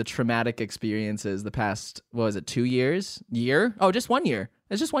the traumatic experiences the past, 2 years? Year? Oh, just 1 year.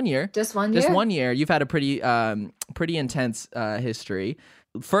 It's just 1 year. Just 1 year? Just 1 year. You've had a pretty intense history.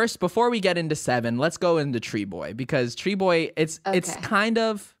 First, before we get into 7, let's go into Tree Boy, because Tree Boy, it's kind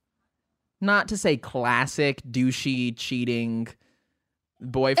of, not to say classic douchey cheating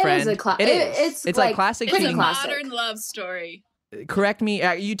boyfriend. It is It's like classic it's cheating. a modern love story. Correct me.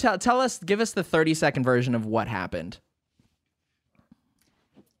 You tell us. Give us the 30-second version of what happened.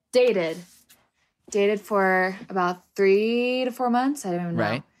 Dated for about 3 to 4 months. I don't even know.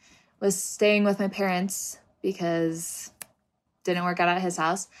 Right. Was staying with my parents because didn't work out at his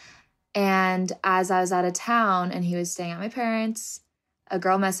house. And as I was out of town and he was staying at my parents', a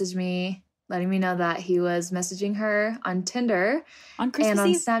girl messaged me letting me know that he was messaging her on Tinder on Christmas and on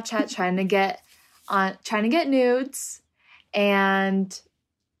Eve. Snapchat trying to get nudes. And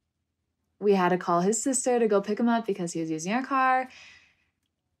we had to call his sister to go pick him up because he was using our car.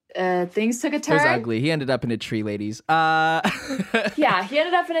 Things took a turn. It was ugly. He ended up in a tree, ladies. Yeah, he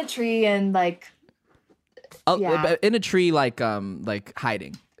ended up in a tree and in a tree, like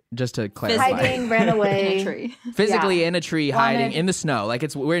hiding. Just to clarify, hiding, ran away. In a tree. Physically in a tree, hiding in the snow. Like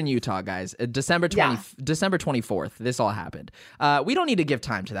we're in Utah, guys. December 24th. This all happened. We don't need to give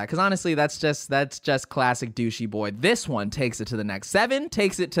time to that because honestly, that's just classic douchey boy. This one takes it to the next. 7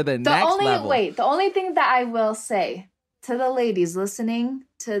 takes it to the next level. The only thing that I will say to the ladies listening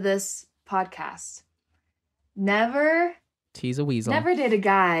to this podcast: never tease a weasel. Never date a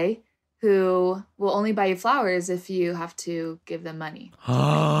guy who will only buy you flowers if you have to give them money.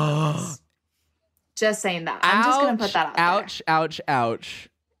 Just saying that. I'm just going to put that out there. Ouch.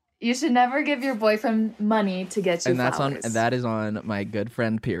 You should never give your boyfriend money to get you flowers. That is on my good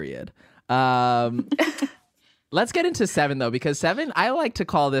friend period. Let's get into 7 though, because 7, I like to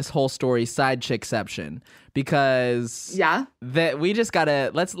call this whole story side chickception because that we just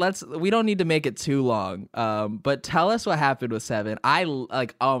gotta we don't need to make it too long. But tell us what happened with 7.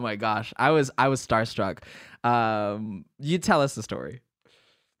 Oh my gosh, I was starstruck. You tell us the story.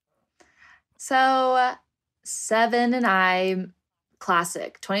 So 7 and I,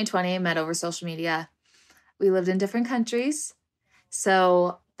 classic 2020, met over social media. We lived in different countries,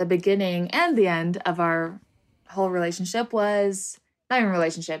 so the beginning and the end of our whole relationship was not even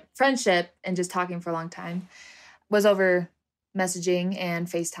relationship, friendship, and just talking for a long time was over messaging and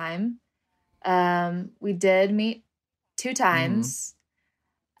FaceTime. We did meet 2 times.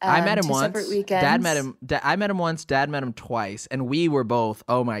 I met him 2 once. separate weekends. Dad met him. I met him once. Dad met him twice, and we were both.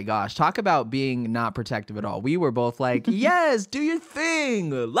 Oh my gosh! Talk about being not protective at all. We were both like, "Yes, do your thing,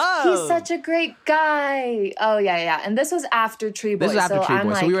 love." He's such a great guy. Oh yeah. And this was after Tree Boy. This was after Tree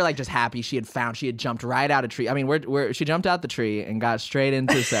Boy, so we were like just happy. She had jumped right out of tree. I mean, she jumped out the tree and got straight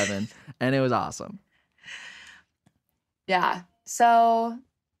into 7, and it was awesome. Yeah. So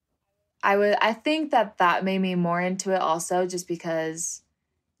I think that made me more into it also, just because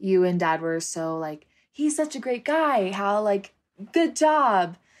you and Dad were so like, he's such a great guy. How like, good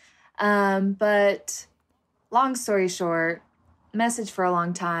job. But long story short, messaged for a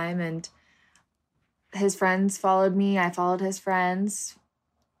long time, and his friends followed me. I followed his friends,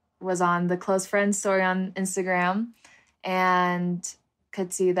 was on the close friends story on Instagram, and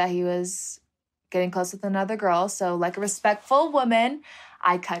could see that he was getting close with another girl. So like a respectful woman,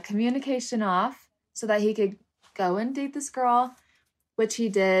 I cut communication off so that he could go and date this girl, which he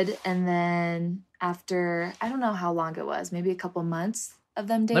did. And then after, I don't know how long it was, maybe a couple months of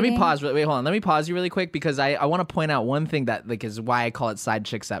them dating. Let me pause. Wait, hold on. Let me pause you really quick because I want to point out one thing that like is why I call it side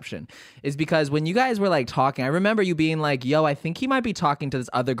chickception is because when you guys were like talking, I remember you being like, yo, I think he might be talking to this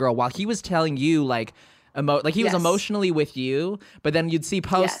other girl while he was telling you like, he was emotionally with you, but then you'd see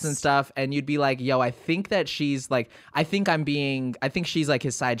posts and stuff and you'd be like, yo, I think that she's like, I think she's like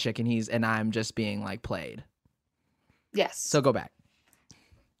his side chick and I'm just being like played. Yes. So go back.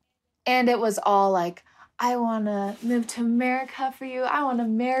 And it was all like, I want to move to America for you. I want to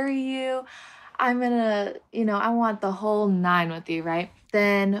marry you. I'm going to, I want the whole 9 with you, right?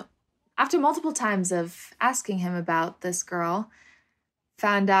 Then after multiple times of asking him about this girl,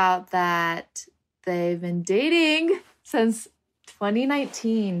 found out that they've been dating since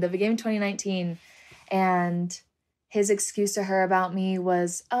 2019, the beginning of 2019. And his excuse to her about me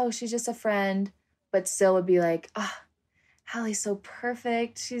was, oh, she's just a friend, but still would be like, oh, Hallie's so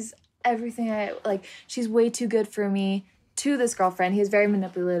perfect. She's everything I like. She's way too good for me to this girlfriend. He was very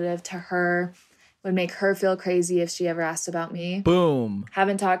manipulative to her, would make her feel crazy if she ever asked about me. Boom.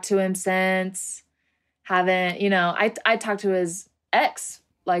 Haven't talked to him since. I talked to his ex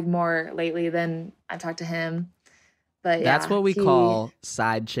like more lately than I talked to him. But that's what we call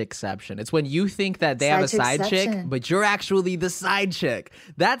side chickception. It's when you think that they have a side chick, but you're actually the side chick.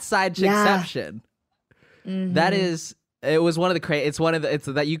 That's side chickception. Mm-hmm. That is. It was one of the it's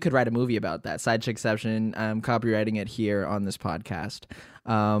that you could write a movie about that side chickception. I'm copywriting it here on this podcast.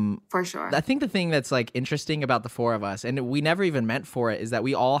 For sure. I think the thing that's like interesting about the four of us, and we never even meant for it, is that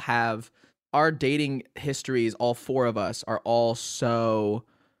we all have our dating histories. All four of us are all so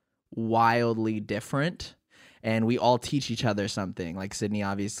wildly different, and we all teach each other something. Like Sydney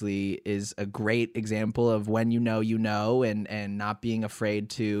obviously is a great example of when you know, and not being afraid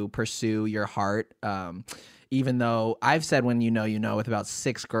to pursue your heart. Even though I've said when you know with about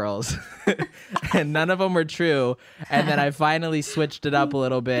 6 girls and none of them were true. And then I finally switched it up a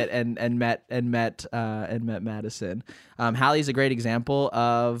little bit and met Madison. Hallie's a great example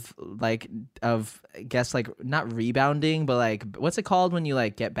of I guess like not rebounding, but like, what's it called when you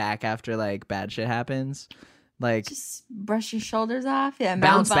like get back after like bad shit happens? Like just brush your shoulders off. Yeah,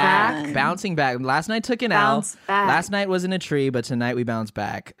 bouncing back. Last night took an L. Last night was in a tree, but tonight we bounced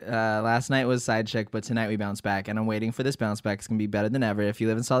back. Last night was side chick, but tonight we bounced back. And I'm waiting for this bounce back. It's gonna be better than ever. If you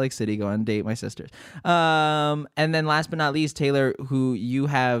live in Salt Lake City, go and date my sisters. And then last but not least, Taylor, who you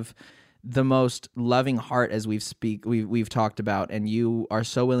have the most loving heart as we've talked about, and you are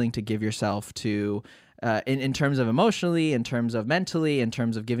so willing to give yourself to. In terms of emotionally, in terms of mentally, in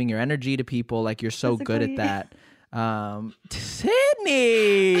terms of giving your energy to people, like you're so good at that.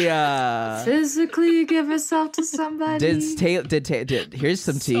 Sydney! Physically give herself to somebody. Here's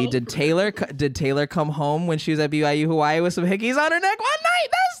some tea. Did Taylor come home when she was at BYU Hawaii with some hickeys on her neck one night?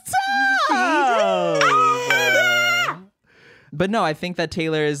 That's tough! But no, I think that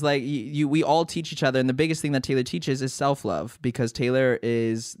Taylor is like we all teach each other, and the biggest thing that Taylor teaches is self-love, because Taylor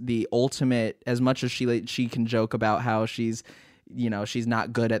is the ultimate. As much as she can joke about how she's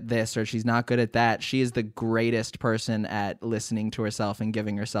not good at this or she's not good at that, she is the greatest person at listening to herself and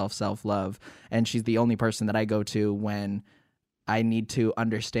giving herself self-love. And she's the only person that I go to when I need to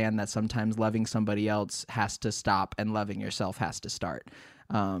understand that sometimes loving somebody else has to stop and loving yourself has to start.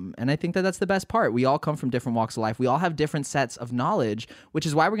 And I think that that's the best part. We all come from different walks of life. We all have different sets of knowledge, which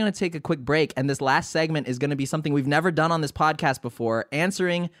is why we're going to take a quick break. And this last segment is going to be something we've never done on this podcast before,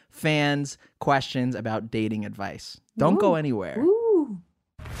 answering fans' questions about dating advice. Don't go anywhere. Ooh.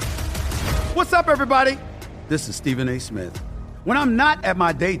 What's up, everybody? This is Stephen A. Smith. When I'm not at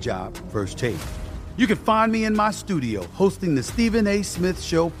my day job, First Take, you can find me in my studio hosting the Stephen A. Smith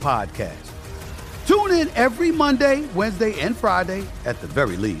Show podcast. Tune in every Monday, Wednesday, and Friday, at the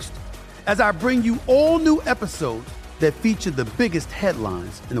very least, as I bring you all new episodes that feature the biggest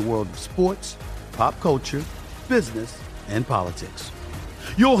headlines in the world of sports, pop culture, business, and politics.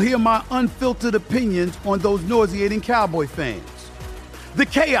 You'll hear my unfiltered opinions on those nauseating Cowboy fans, the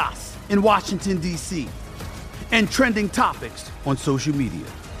chaos in Washington, D.C., and trending topics on social media,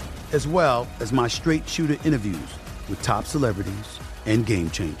 as well as my straight shooter interviews with top celebrities and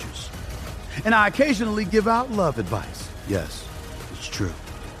game changers. And I occasionally give out love advice. Yes, it's true.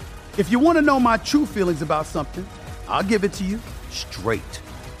 If you want to know my true feelings about something, I'll give it to you straight.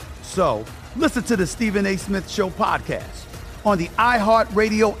 So listen to the Stephen A. Smith Show podcast on the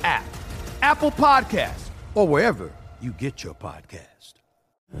iHeartRadio app, Apple Podcasts, or wherever you get your podcast.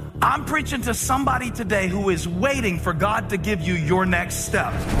 I'm preaching to somebody today who is waiting for God to give you your next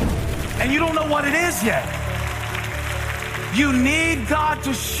step. and you don't know what it is yet. You need God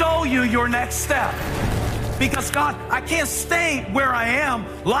to show you your next step. Because God, I can't stay where I am,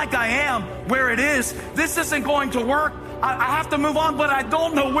 like I am, where it is. This isn't going to work. I have to move on, but I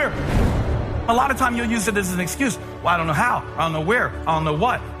don't know where. A lot of time you'll use it as an excuse. Well, I don't know how. I don't know where. I don't know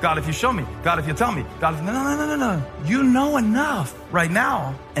what. God, if you show me. God, if you tell me. God, if... No. You know enough right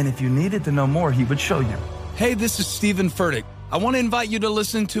now. And if you needed to know more, he would show you. Hey, this is Stephen Furtick. I want to invite you to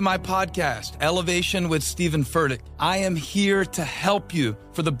listen to my podcast, Elevation with Stephen Furtick. I am here to help you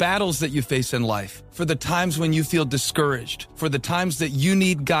for the battles that you face in life, for the times when you feel discouraged, for the times that you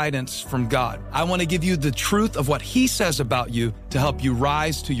need guidance from God. I want to give you the truth of what he says about you to help you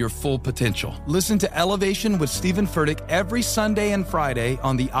rise to your full potential. Listen to Elevation with Stephen Furtick every Sunday and Friday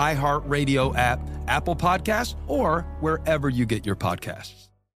on the iHeartRadio app, Apple Podcasts, or wherever you get your podcasts.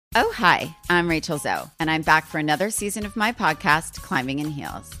 Oh, hi, I'm Rachel Zoe, and I'm back for another season of my podcast, Climbing in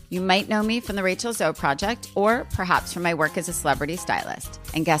Heels. You might know me from the Rachel Zoe Project, or perhaps from my work as a celebrity stylist.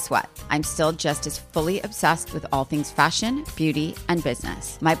 And guess what? I'm still just as fully obsessed with all things fashion, beauty, and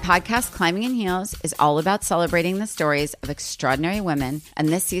business. My podcast, Climbing in Heels, is all about celebrating the stories of extraordinary women, and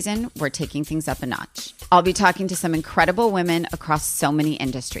this season, we're taking things up a notch. I'll be talking to some incredible women across so many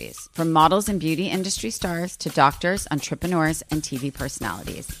industries, from models and beauty industry stars to doctors, entrepreneurs, and TV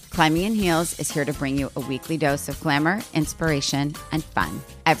personalities. Climbing in Heels is here to bring you a weekly dose of glamour, inspiration, and fun.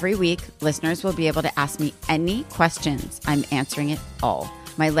 Every week, listeners will be able to ask me any questions. I'm answering it all.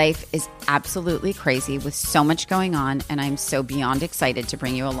 My life is absolutely crazy with so much going on, and I'm so beyond excited to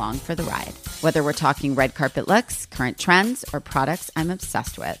bring you along for the ride. Whether we're talking red carpet looks, current trends, or products I'm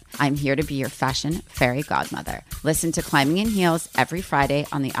obsessed with, I'm here to be your fashion fairy godmother. Listen to Climbing in Heels every Friday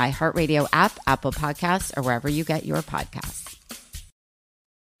on the iHeartRadio app, Apple Podcasts, or wherever you get your podcasts.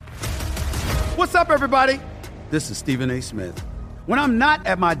 What's up, everybody? This is Stephen A. Smith. When I'm not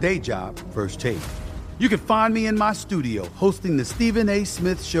at my day job, First Take, you can find me in my studio hosting the Stephen A.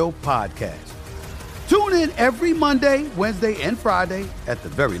 Smith Show podcast. Tune in every Monday, Wednesday, and Friday, at the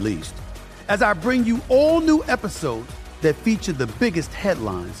very least, as I bring you all new episodes that feature the biggest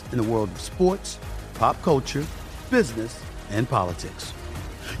headlines in the world of sports, pop culture, business, and politics.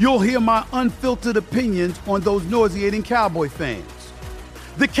 You'll hear my unfiltered opinions on those nauseating Cowboy fans,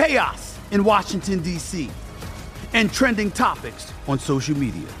 the chaos in Washington, D.C., and trending topics on social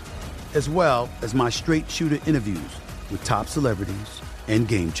media, as well as my straight shooter interviews with top celebrities and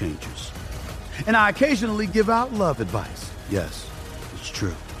game changers. And I occasionally give out love advice. Yes, it's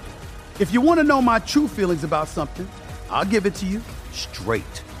true. If you want to know my true feelings about something, I'll give it to you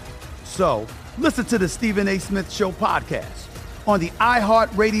straight. So listen to the Stephen A. Smith Show podcast on the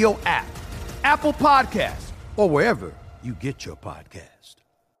iHeartRadio app, Apple Podcasts, or wherever you get your podcast.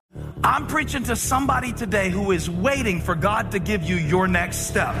 I'm preaching to somebody today who is waiting for God to give you your next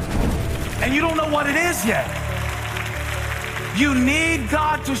step. And you don't know what it is yet. You need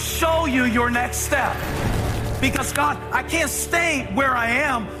God to show you your next step. Because God, I can't stay where I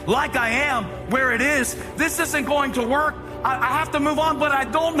am, like I am, where it is. This isn't going to work. I have to move on, but I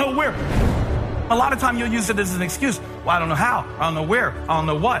don't know where. A lot of time you'll use it as an excuse. Well, I don't know how. I don't know where. I don't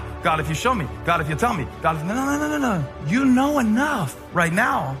know what. God, if you show me. God, if you tell me. God, if... No. You know enough right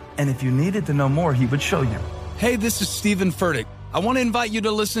now. And if you needed to know more, he would show you. Hey, this is Stephen Furtick. I want to invite you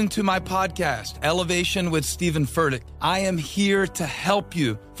to listen to my podcast, Elevation with Stephen Furtick. I am here to help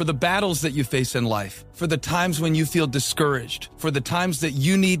you for the battles that you face in life, for the times when you feel discouraged, for the times that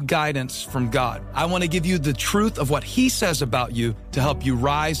you need guidance from God. I want to give you the truth of what he says about you to help you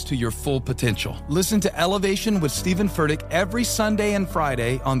rise to your full potential. Listen to Elevation with Stephen Furtick every Sunday and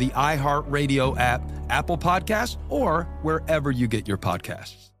Friday on the iHeartRadio app, Apple Podcasts, or wherever you get your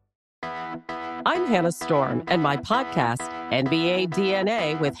podcasts. I'm Hannah Storm, and my podcast, NBA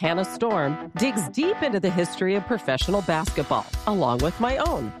DNA with Hannah Storm, digs deep into the history of professional basketball, along with my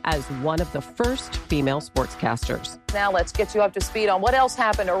own, as one of the first female sportscasters. Now let's get you up to speed on what else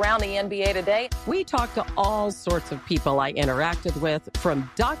happened around the NBA today. We talk to all sorts of people I interacted with, from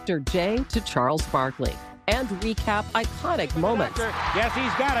Dr. J to Charles Barkley, and recap iconic moments. Yes,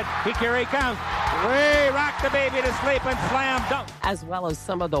 he's got it. Here he comes. Way rock the baby to sleep and slam dunk. As well as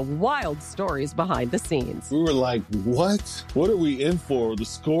some of the wild stories behind the scenes. We were like, what? What are we in for? The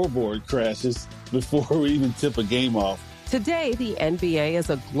scoreboard crashes before we even tip a game off. Today, the NBA is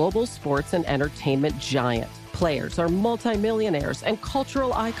a global sports and entertainment giant. Players are multimillionaires and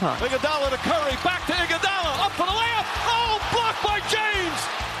cultural icons. Iguodala to Curry, back to Iguodala, up for the layup. Oh, blocked by James.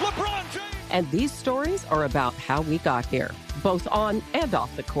 LeBron James. And these stories are about how we got here, both on and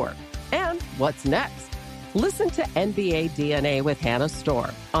off the court. And what's next? Listen to NBA DNA with Hannah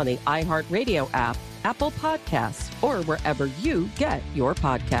Storm on the iHeartRadio app, Apple Podcasts, or wherever you get your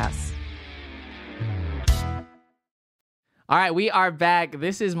podcasts. All right, we are back.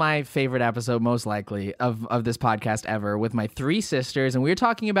 This is my favorite episode, most likely, of this podcast ever, with my three sisters, and we're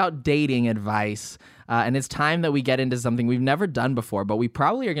talking about dating advice. And it's time that we get into something we've never done before, but we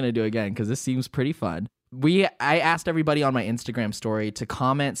probably are going to do again because this seems pretty fun. I asked everybody on my Instagram story to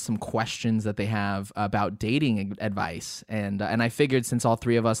comment some questions that they have about dating advice, and I figured since all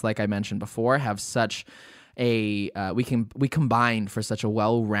three of us, like I mentioned before, have such we combined for such a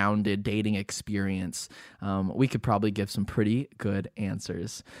well-rounded dating experience, we could probably give some pretty good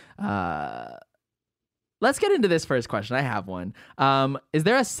answers. Let's get into this first question. I have one. Is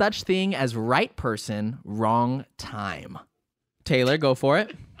there a such thing as right person, wrong time? Taylor, go for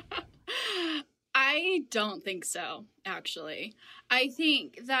it. I don't think so, actually. I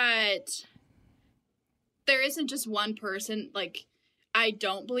think that there isn't just one person, like, I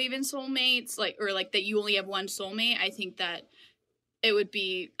don't believe in soulmates, or that you only have one soulmate. I think that it would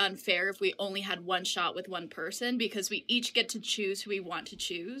be unfair if we only had one shot with one person because we each get to choose who we want to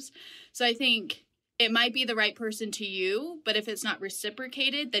choose. So I think it might be the right person to you, but if it's not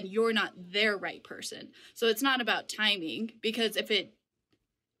reciprocated, then you're not their right person. So it's not about timing, because if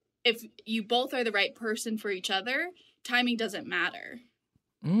you both are the right person for each other, timing doesn't matter.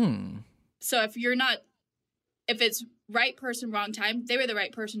 So if it's right person, wrong time, they were the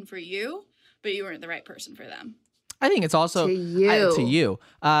right person for you, but you weren't the right person for them. I think it's also to you.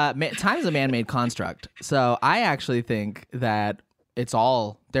 Time is a man-made construct. So I actually think that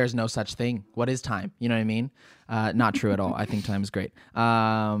there's no such thing. What is time? You know what I mean? Not true at all. I think time is great.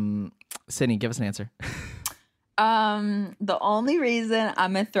 Sydney, give us an answer. The only reason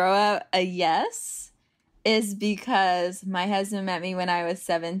I'm going to throw out a yes is because my husband met me when I was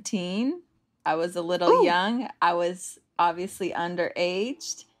 17. I was a little young. I was obviously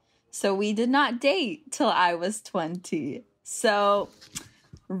underaged. So we did not date till I was 20. So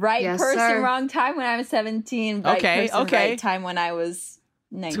right person, wrong time when I was 17. Right time when I was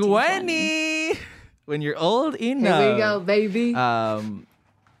 19, 20. When you're old enough. Here we go, baby.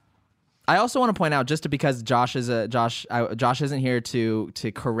 I also want to point out, just because Josh isn't here to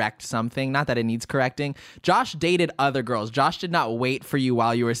correct something. Not that it needs correcting. Josh dated other girls. Josh did not wait for you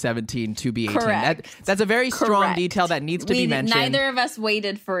while you were 17 to be 18. Correct. That's a very strong detail that needs to be mentioned. Neither of us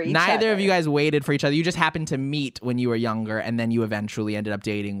waited for each other. Neither of you guys waited for each other. You just happened to meet when you were younger, and then you eventually ended up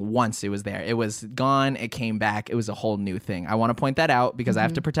dating once it was there. It was gone. It came back. It was a whole new thing. I want to point that out because I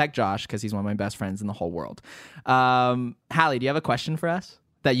have to protect Josh because he's one of my best friends in the whole world. Hallie, do you have a question for us?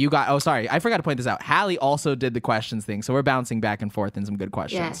 That you got? Oh, sorry. I forgot to point this out. Hallie also did the questions thing, so we're bouncing back and forth in some good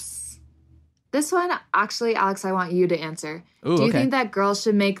questions. Yes. This one, actually, Alex, I want you to answer. Do you think that girls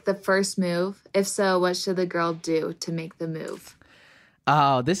should make the first move? If so, what should the girl do to make the move?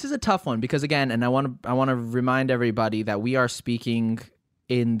 Oh, this is a tough one because, again, and I want to remind everybody that we are speaking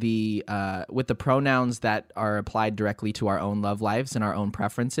in the with the pronouns that are applied directly to our own love lives and our own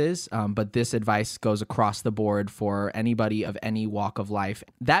preferences. But this advice goes across the board for anybody of any walk of life.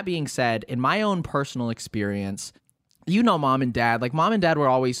 That being said, in my own personal experience, mom and dad were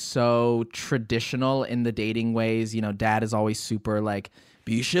always so traditional in the dating ways. Dad is always super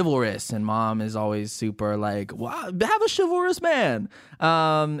be chivalrous, and mom is always super wow, have a chivalrous man.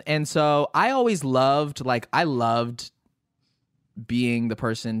 And so I always loved being the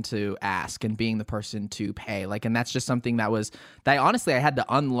person to ask and being the person to pay. And that's just something that honestly I had to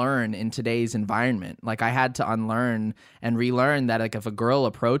unlearn in today's environment. I had to unlearn and relearn that if a girl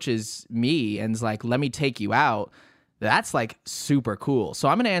approaches me and is let me take you out, that's super cool. So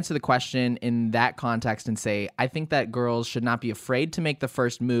I'm going to answer the question in that context and say, I think that girls should not be afraid to make the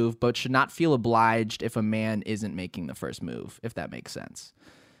first move, but should not feel obliged if a man isn't making the first move, if that makes sense.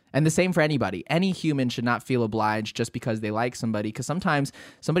 And the same for anybody. Any human should not feel obliged just because they like somebody, because sometimes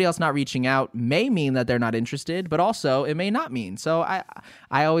somebody else not reaching out may mean that they're not interested, but also it may not mean. So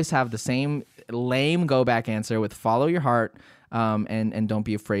I always have the same lame go back answer with follow your heart, and don't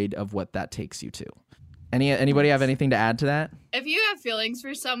be afraid of what that takes you to. Anybody have anything to add to that? If you have feelings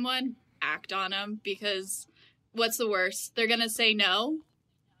for someone, act on them, because what's the worst? They're going to say no.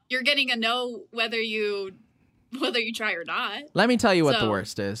 You're getting a no whether you try or not. Let me tell you what the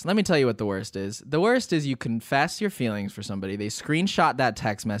worst is. The worst is you confess your feelings for somebody. They screenshot that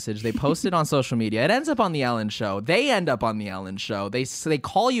text message. They post it on social media. It ends up on the Ellen Show. They end up on the Ellen Show. They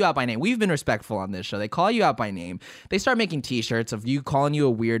call you out by name. We've been respectful on this show. They call you out by name. They start making T-shirts of you calling you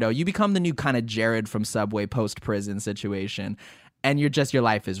a weirdo. You become the new kind of Jared from Subway post-prison situation. And your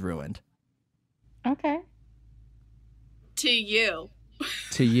life is ruined. Okay. To you.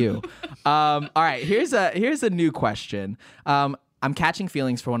 All right, here's a new question. I'm catching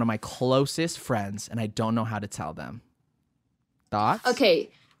feelings for one of my closest friends, and I don't know how to tell them. Thoughts?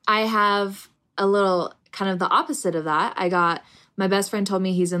 Okay, I have a little kind of the opposite of that. I got my best friend told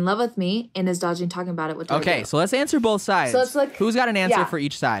me he's in love with me and is dodging talking about it. What do I do? So let's answer both sides. So let's look. Who's got an answer for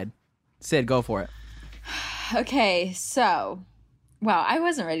each side? Sid, go for it. Okay, so, wow, I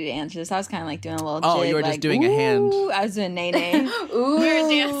wasn't ready to answer this. I was kind of like doing a little jig. You were just doing a hand. I was doing nay-nay. Ooh. We were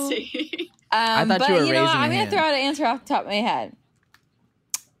dancing. I thought you were raising a hand. I'm going to throw out an answer off the top of my head.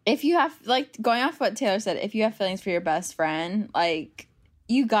 If you have, like, going off what Taylor said, if you have feelings for your best friend, like,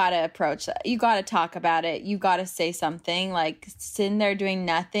 you got to approach that. You got to talk about it. You got to say something. Like, sitting there doing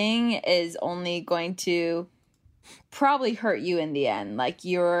nothing is only going to probably hurt you in the end. Like,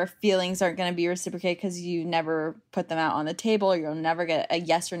 your feelings aren't going to be reciprocated because you never put them out on the table, or you'll never get a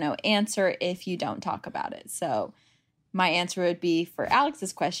yes or no answer if you don't talk about it. So my answer would be, for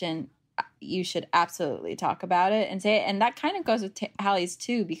Alex's question, you should absolutely talk about it and say it. And that kind of goes with Hallie's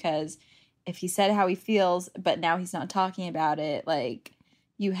too, because if he said how he feels, but now he's not talking about it, like,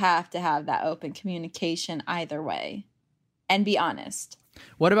 you have to have that open communication either way and be honest.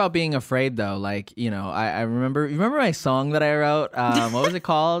 What about being afraid, though? Like, you know, I remember my song that I wrote? What was it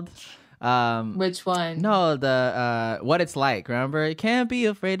called? Which one? No, the What It's Like. Remember? You can't be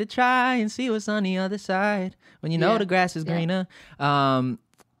afraid to try and see what's on the other side when you know the grass is greener.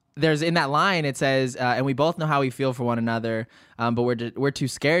 There's in that line, it says, and we both know how we feel for one another, but we're too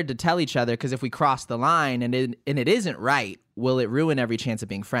scared to tell each other because if we cross the line and it isn't right, will it ruin every chance of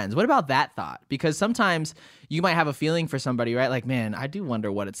being friends? What about that thought? Because sometimes you might have a feeling for somebody, right? Like, man, I do wonder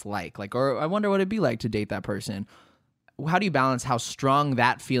what it's like, or I wonder what it'd be like to date that person. How do you balance how strong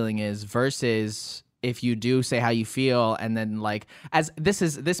that feeling is versus if you do say how you feel, and then, like, as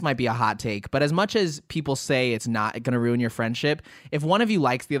this might be a hot take, but as much as people say it's not going to ruin your friendship, if one of you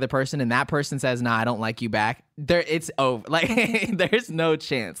likes the other person and that person says, "Nah, I don't like you back," it's over. Like, there's no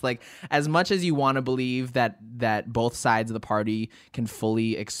chance. Like, as much as you want to believe that both sides of the party can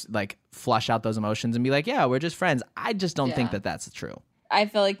fully flush out those emotions and be like, "Yeah, we're just friends," I just don't think that that's true. I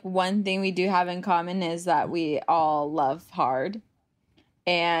feel like one thing we do have in common is that we all love hard.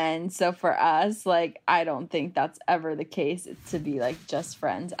 And so for us, like, I don't think that's ever the case to be like just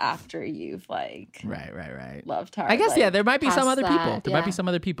friends after you've like right loved hard. I guess like, there might be some other people. There might be some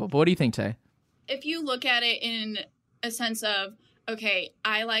other people. But what do you think, Tay? If you look at it in a sense of, okay,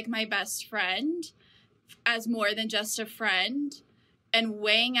 I like my best friend as more than just a friend, and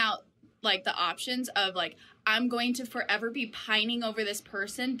weighing out like the options of like, I'm going to forever be pining over this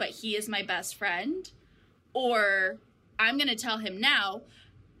person, but he is my best friend, or I'm going to tell him now,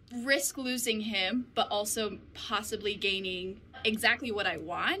 risk losing him, but also possibly gaining exactly what I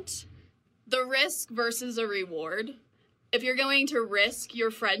want. The risk versus a reward. If you're going to risk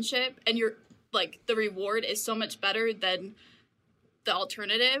your friendship and you're like, the reward is so much better than the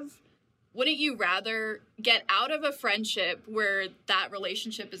alternative, wouldn't you rather get out of a friendship where that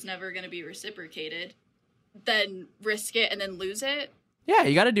relationship is never going to be reciprocated than risk it and then lose it? Yeah,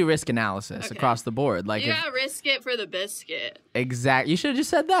 you got to do risk analysis across the board. Like, you got to risk it for the biscuit. Exactly. You should have just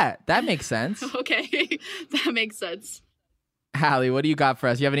said that. That makes sense. Okay, that makes sense. Hallie, what do you got for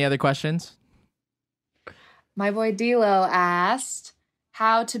us? You have any other questions? My boy D'Lo asked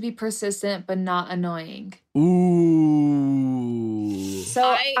how to be persistent but not annoying. Ooh.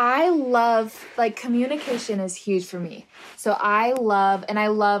 So I love, like, communication is huge for me. So I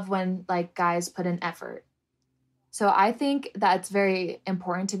love when, like, guys put in effort. So I think that's very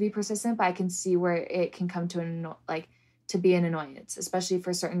important to be persistent, but I can see where it can come to to be an annoyance, especially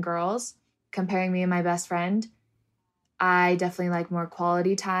for certain girls. Comparing me and my best friend, I definitely like more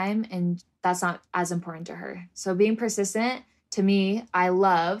quality time, and that's not as important to her. So being persistent, to me, I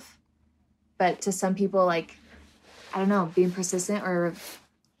love, but to some people, like, I don't know, being persistent or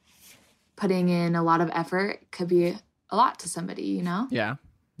putting in a lot of effort could be a lot to somebody, you know? Yeah.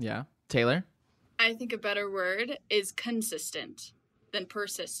 Taylor? I think a better word is consistent than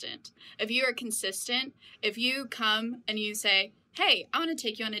persistent. If you are consistent, if you come and you say, hey, I want to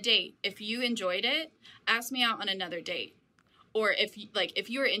take you on a date. If you enjoyed it, ask me out on another date. Or if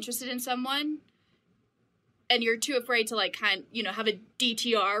you are interested in someone and you're too afraid to have a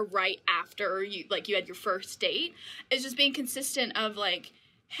DTR right after you had your first date, it's just being consistent of like,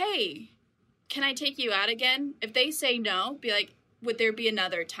 hey, can I take you out again? If they say no, be like, would there be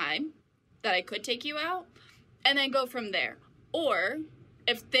another time that I could take you out? And then go from there. Or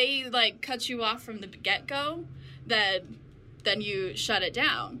if they cut you off from the get-go, then you shut it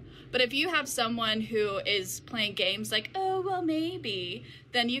down. But if you have someone who is playing games like, oh, well, maybe,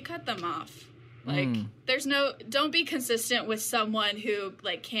 then you cut them off. Don't be consistent with someone who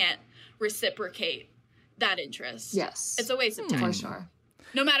can't reciprocate that interest. Yes. It's a waste of time. For sure.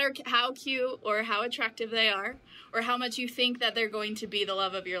 No matter how cute or how attractive they are, or how much you think that they're going to be the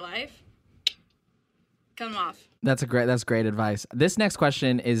love of your life, Cut them off. That's great advice. This next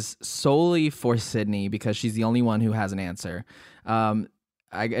question is solely for Sydney because she's the only one who has an answer.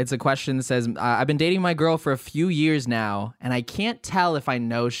 It's a question that says, I've been dating my girl for a few years now, and I can't tell if I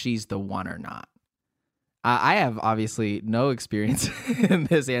know she's the one or not. I have obviously no experience in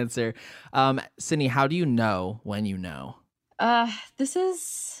this answer. Sydney, how do you know when you know? This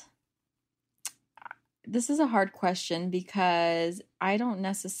is a hard question because I don't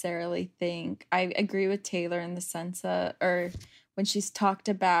necessarily think I agree with Taylor in the sense of, or when she's talked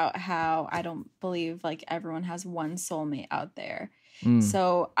about how I don't believe like everyone has one soulmate out there.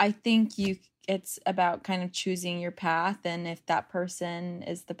 So I think it's about kind of choosing your path, and if that person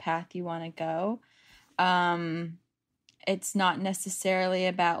is the path you want to go. It's not necessarily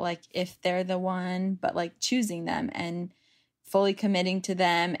about like if they're the one, but like choosing them and fully committing to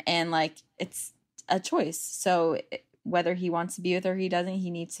them, and like it's a choice. So whether he wants to be with her or he doesn't, he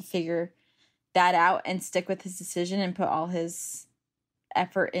needs to figure that out and stick with his decision and put all his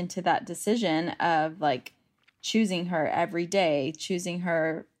effort into that decision of like choosing her every day, choosing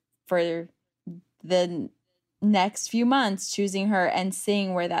her for the next few months, choosing her and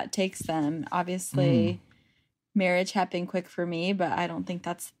seeing where that takes them. Obviously, marriage happened quick for me, but I don't think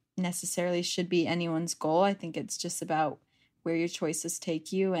that's necessarily should be anyone's goal. I think it's just about where your choices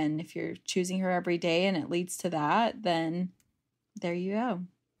take you. And if you're choosing her every day and it leads to that, then there you go.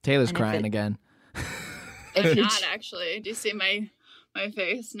 Taylor's crying again. I'm not actually. Do you see my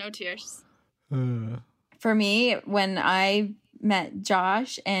face? No tears. For me, when I met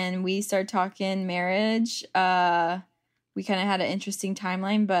Josh and we started talking marriage, we kind of had an interesting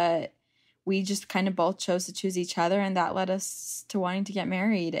timeline, but we just kind of both chose to choose each other, and that led us to wanting to get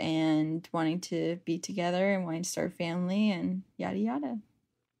married and wanting to be together and wanting to start a family and yada yada.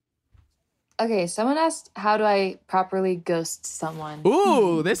 Okay, someone asked, how do I properly ghost someone?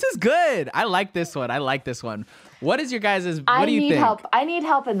 Ooh, this is good. I like this one. What is your guys' what do you think? Help. I need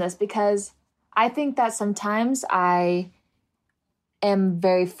help in this because I think that sometimes I am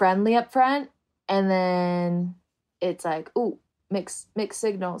very friendly up front, and then it's like, ooh, mixed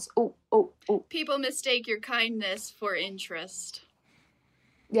signals. Ooh. People mistake your kindness for interest.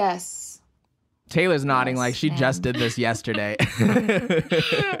 Yes. Taylor's nodding like she just did this yesterday.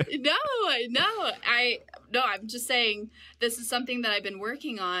 No. I'm just saying this is something that I've been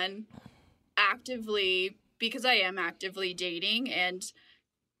working on actively because I am actively dating, and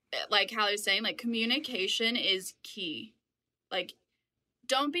like Hallie was saying, like communication is key. Like,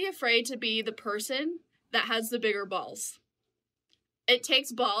 don't be afraid to be the person that has the bigger balls. It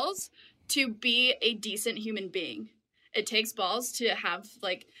takes balls to be a decent human being. It takes balls to have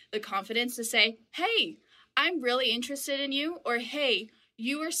like the confidence to say, hey, I'm really interested in you, or hey,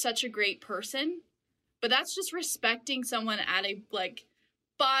 you are such a great person. But that's just respecting someone at a like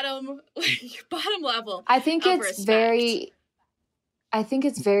bottom level. I think it's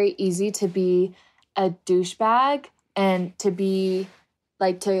very easy to be a douchebag and to be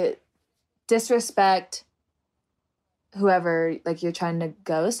like to disrespect whoever like you're trying to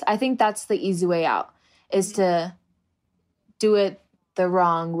ghost. I think that's the easy way out, is to do it the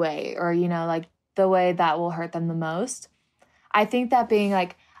wrong way, or like the way that will hurt them the most. I think that being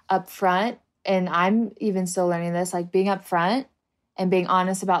like upfront, and I'm even still learning this, like being upfront and being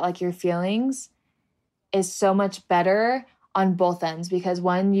honest about like your feelings is so much better on both ends, because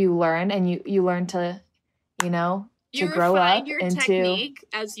one, you learn, and you learn to to grow up your into technique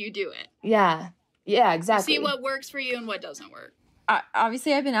as you do it. Yeah, exactly. You see what works for you and what doesn't work.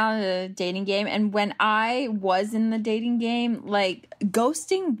 Obviously, I've been out of the dating game, and when I was in the dating game, like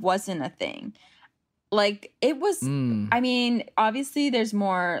ghosting wasn't a thing. Like it was, I mean, obviously there's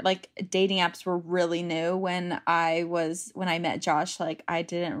more, like dating apps were really new when I met Josh. Like I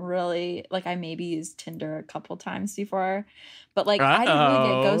didn't really, like I maybe used Tinder a couple times before, but like I didn't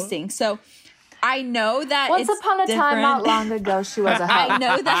really get ghosting. So I know that once upon a time, not long ago, she was a hoe.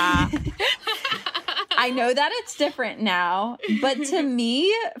 I know that it's different now, but to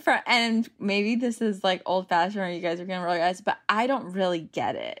me, and maybe this is like old fashioned, or you guys are gonna realize, but I don't really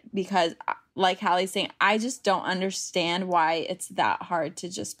get it, because like Hallie's saying, I just don't understand why it's that hard to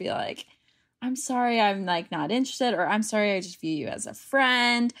just be like, I'm sorry, I'm like not interested, or I'm sorry, I just view you as a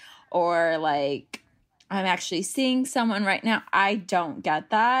friend, or like I'm actually seeing someone right now. I don't get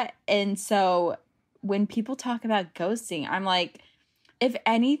that. And so when people talk about ghosting, I'm like, if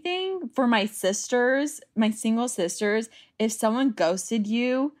anything, for my sisters, my single sisters, if someone ghosted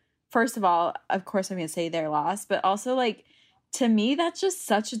you, first of all, of course I'm going to say their loss, but also like, to me, that's just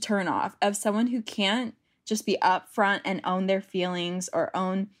such a turnoff of someone who can't just be upfront and own their feelings, or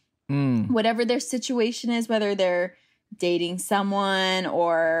own whatever their situation is, whether they're dating someone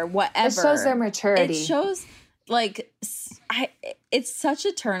or whatever. It shows their maturity. It shows like it's such a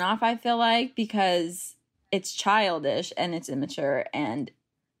turnoff, I feel like, because it's childish and it's immature and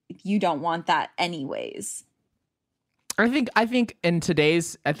you don't want that anyways. I think in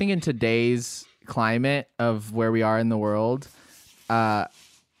today's climate of where we are in the world, I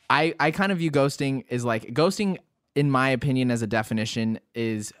kind of view ghosting is like ghosting, in my opinion, as a definition,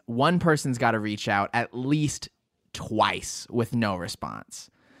 is one person's got to reach out at least twice with no response.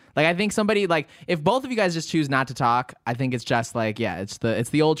 Like, I think somebody, like, if both of you guys just choose not to talk, I think it's just like, yeah, it's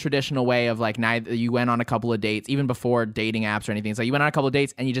the old traditional way of like, neither you went on a couple of dates, even before dating apps or anything. It's like you went on a couple of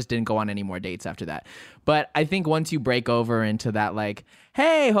dates and you just didn't go on any more dates after that. But I think once you break over into that, like,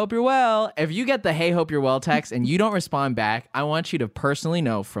 hey, hope you're well, if you get the hey, hope you're well text and you don't respond back, I want you to personally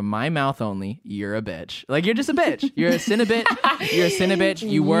know from my mouth only, you're a bitch. Like, you're just a bitch. You're a cinnabit. You're a cinnabit.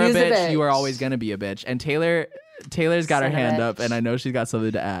 You were a bitch. You are always going to be a bitch. And Taylor's got her hand up, and I know she's got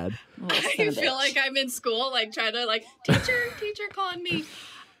something to add. I feel like I'm in school, like, trying to, like, teacher calling me.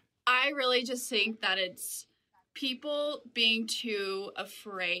 I really just think that it's people being too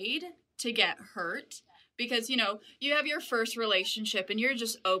afraid to get hurt. Because, you know, you have your first relationship, and you're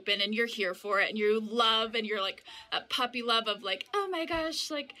just open, and you're here for it, and you love, and you're, like, a puppy love of, like, oh, my gosh,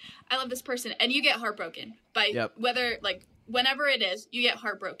 like, I love this person. And you get heartbroken by whether, like, whenever it is, you get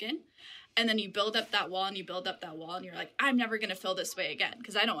heartbroken. And then you build up that wall and you build up that wall and you're like, I'm never going to feel this way again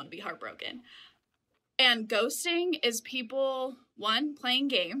because I don't want to be heartbroken. And ghosting is people, one, playing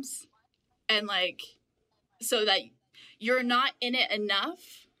games and like, so that you're not in it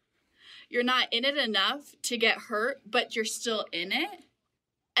enough. You're not in it enough to get hurt, but you're still in it.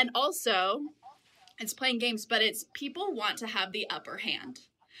 And also, it's playing games, but it's people want to have the upper hand.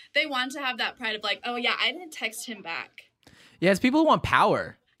 They want to have that pride of like, oh yeah, I didn't text him back. Yeah, it's people who want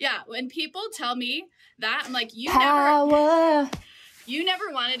power. Yeah, when people tell me that, I'm like, you never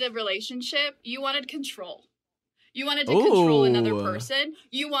wanted a relationship. You wanted control. You wanted to control another person.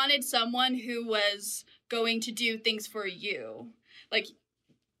 You wanted someone who was going to do things for you. Like,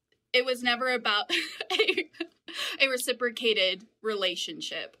 it was never about a reciprocated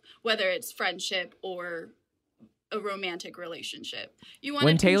relationship, whether it's friendship or a romantic relationship. You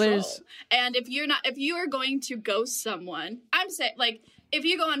wanted control. And if you are going to ghost someone, I'm saying, like, if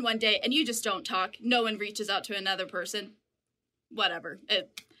you go on one date and you just don't talk, no one reaches out to another person, whatever.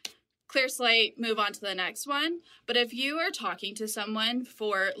 Clear slate, move on to the next one. But if you are talking to someone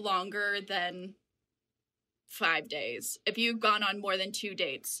for longer than 5 days, if you've gone on more than 2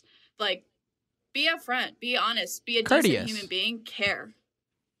 dates, like, be upfront, be honest, be a decent human being, care.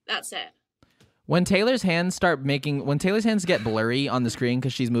 That's it. When Taylor's hands get blurry on the screen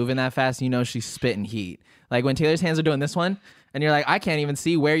because she's moving that fast, you know she's spitting heat. Like when Taylor's hands are doing this one, and you're like, I can't even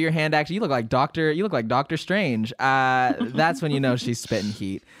see where your hand actually. You look like Doctor Strange. That's when you know she's spitting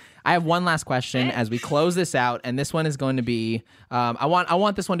heat. I have one last question as we close this out, and this one is going to be. I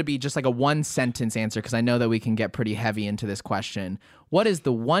want this one to be just like a 1-sentence answer because I know that we can get pretty heavy into this question. What is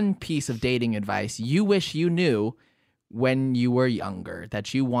the one piece of dating advice you wish you knew when you were younger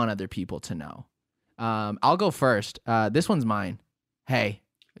that you want other people to know? I'll go first. This one's mine. Hey,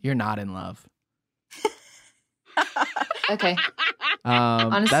 you're not in love. Okay.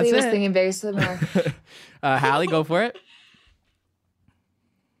 Honestly, I was thinking very similar. Hallie, go for it.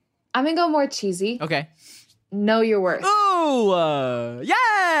 I'm going to go more cheesy. Okay. Know your worth. Ooh,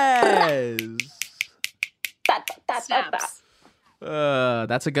 yes. Snaps.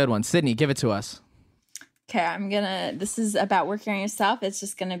 That's a good one. Sydney, give it to us. Okay, this is about working on yourself. It's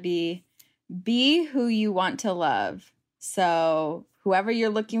just going to be who you want to love. So whoever you're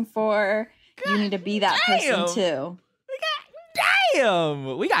looking for, you need to be that person too.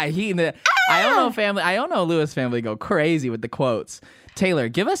 Damn, we got heat in the. I don't know Lewis family go crazy with the quotes. Taylor,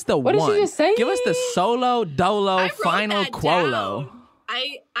 give us the what one. Did she just say? Give us the solo dolo final quolo.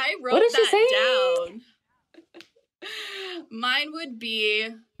 I wrote that down. Mine would be,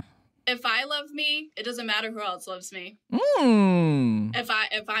 if I love me, it doesn't matter who else loves me.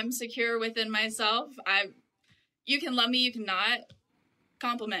 If I'm secure within myself, you can love me, you cannot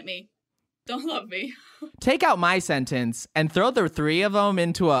compliment me. Don't love me. Take out my sentence and throw the 3 of them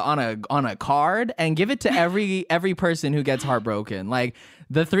into on a card and give it to every person who gets heartbroken. Like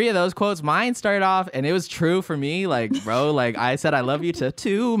the 3 of those quotes, mine started off and it was true for me. Like, bro, like I said, I love you to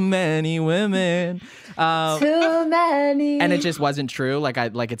too many women. Too many. And it just wasn't true.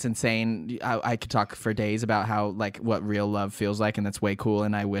 Like it's insane. I could talk for days about how like what real love feels like, and that's way cool.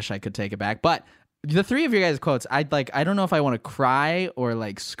 And I wish I could take it back, but The three of your guys' quotes, I don't know if I want to cry or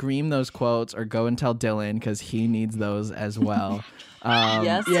like scream those quotes or go and tell Dylan because he needs those as well.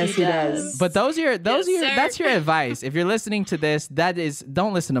 Yes, he does. But that's your advice. If you're listening to this,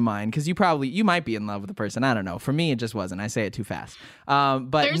 don't listen to mine because you might be in love with the person. I don't know. For me, it just wasn't. I say it too fast.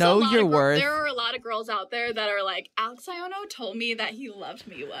 But know your worth. There are a lot of girls out there that are like, Alex Iono told me that he loved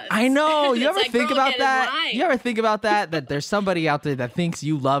me once. I know. You ever like, think about that? Line. You ever think about that? That there's somebody out there that thinks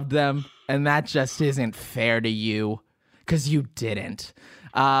you loved them, and that just isn't fair to you because you didn't.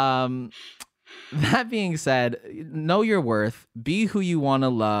 That being said, know your worth, be who you want to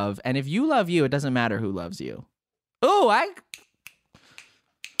love, and if you love you, it doesn't matter who loves you. Oh,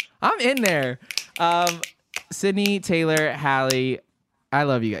 I'm in there. Sydney, Taylor, Hallie, I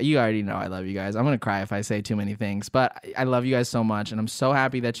love you guys. You already know I love you guys. I'm going to cry if I say too many things, but I love you guys so much, and I'm so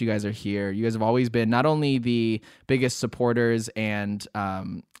happy that you guys are here. You guys have always been not only the biggest supporters and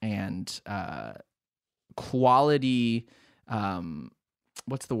quality,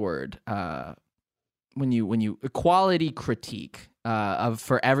 what's the word? When you quality critique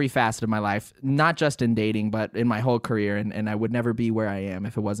for every facet of my life, not just in dating, but in my whole career. And I would never be where I am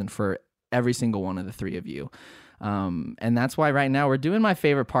if it wasn't for every single one of the three of you. And that's why right now we're doing my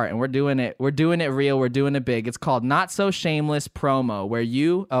favorite part, and we're doing it real. We're doing it big. It's called Not So Shameless Promo, where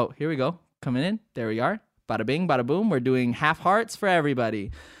here we go. Coming in. There we are. Bada bing, bada boom. We're doing half hearts for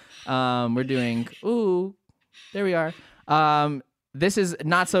everybody. We're doing, there we are. This is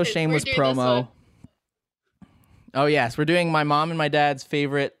Not So Shameless Promo. Oh, yes. We're doing my mom and my dad's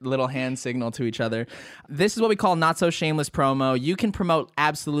favorite little hand signal to each other. This is what we call Not So Shameless Promo. You can promote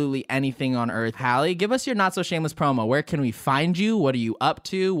absolutely anything on earth. Hallie, give us your Not So Shameless Promo. Where can we find you? What are you up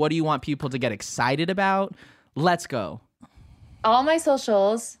to? What do you want people to get excited about? Let's go. All my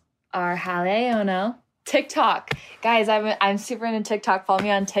socials are Hallie Iono. TikTok. Guys, I'm super into TikTok. Follow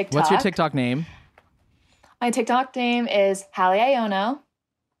me on TikTok. What's your TikTok name? My TikTok name is Hallie Iono.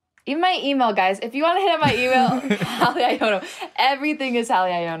 Even my email, guys. If you want to hit up my email, Hallie Iono. Everything is Hallie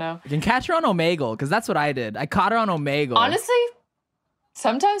Iono. You can catch her on Omegle, because that's what I did. I caught her on Omegle. Honestly,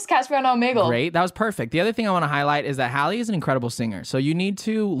 sometimes catch me on Omegle. Great. That was perfect. The other thing I want to highlight is that Hallie is an incredible singer. So you need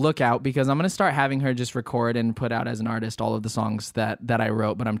to look out, because I'm going to start having her just record and put out as an artist all of the songs that I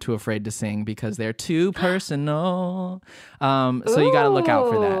wrote, but I'm too afraid to sing because they're too personal. So you got to look out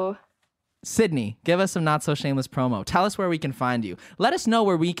for that. Sydney, give us some Not So Shameless promo. Tell us where we can find you. Let us know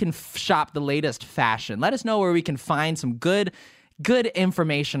where we can shop the latest fashion. Let us know where we can find some good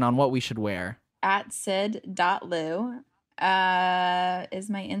information on what we should wear. At sid.lou is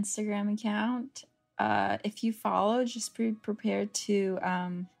my Instagram account. If you follow, just be prepared to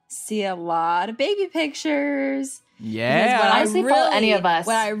see a lot of baby pictures. Yeah. Honestly, follow any of us.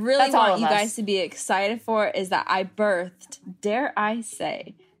 What I really want you guys to be excited for is that I birthed, dare I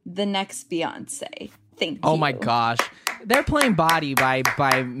say, the next Beyonce. Thank you. Oh my gosh. They're playing Body by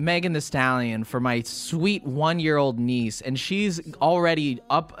Megan Thee Stallion for my sweet 1-year-old niece, and she's already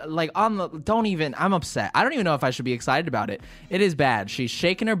up like on the I'm upset. I don't even know if I should be excited about it. It is bad. She's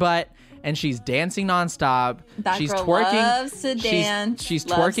shaking her butt and she's dancing nonstop. She's girl twerking. Loves to dance. She's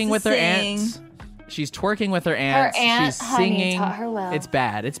twerking with her aunts. She's twerking with her aunts. Her aunt, she's singing. taught her well. It's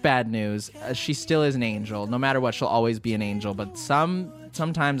bad. It's bad news. She still is an angel. No matter what, she'll always be an angel. But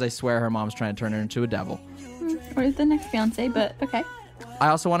sometimes I swear her mom's trying to turn her into a devil. Or the next Beyonce, but okay. I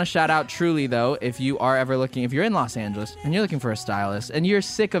also want to shout out Truly, though, if you're in Los Angeles and you're looking for a stylist and you're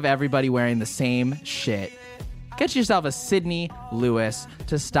sick of everybody wearing the same shit, get yourself a Sydney Lewis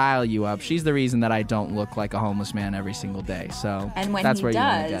to style you up. She's the reason that I don't look like a homeless man every single day. So and when that's he where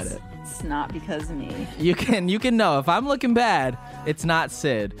does, you want to get it. It's not because of me. You can know if I'm looking bad, it's not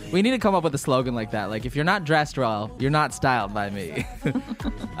Sid. We need to come up with a slogan like that. Like, if you're not dressed well, you're not styled by me.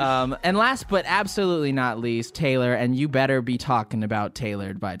 And last but absolutely not least, Taylor, and you better be talking about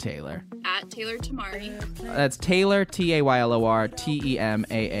Tailored by Taylor. At Taylor Tamari. That's Taylor, Taylor,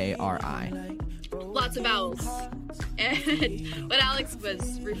 Temaari. Lots of vowels. And what Alex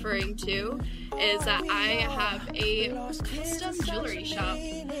was referring to is that I have a custom jewelry shop.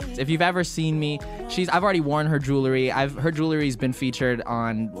 If you've ever seen me, I've already worn her jewelry. Her jewelry's been featured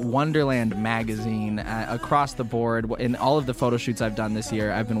on Wonderland magazine across the board. In all of the photo shoots I've done this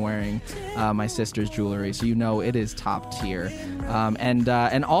year, I've been wearing my sister's jewelry, so you know it is top tier.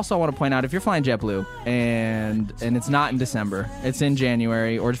 And also I want to point out, if you're flying JetBlue and it's not in December, it's in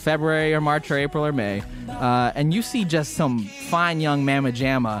January or February or March or April or May, and you see just some fine young mamma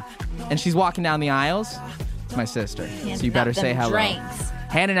jamma, and she's walking down the aisles, it's my sister. So you better say hello. Drinks.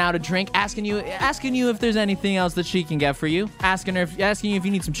 Handing out a drink, asking you if there's anything else that she can get for you, asking you if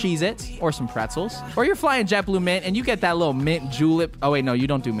you need some Cheez-Its or some pretzels, or you're flying JetBlue Mint and you get that little mint julep. Oh wait, no, you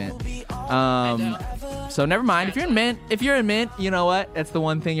don't do mint. So never mind. If you're in Mint, you know what? That's the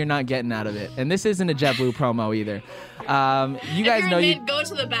one thing you're not getting out of it. And this isn't a JetBlue promo either. You guys know Mint, go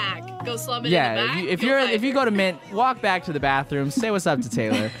to the back. Go slum it in the back. If you go to Mint, walk back to the bathroom. Say what's up to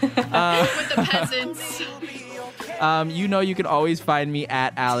Taylor. With the peasants. You know you can always find me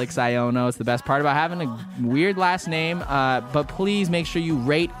at Alex Iono. It's the best part about having a weird last name. But please make sure you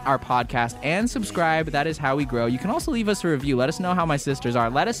rate our podcast and subscribe. That is how we grow. You can also leave us a review. Let us know how my sisters are.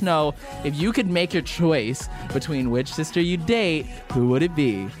 Let us know if you could make your choice between which sister you date, who would it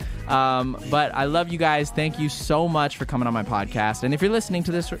be? But I love you guys. Thank you so much for coming on my podcast. And if you're listening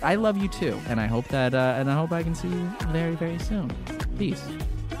to this, I love you too. And I hope that, and I hope I can see you very, very soon. Peace.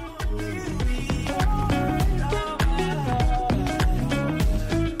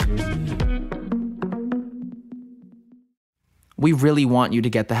 We really want you to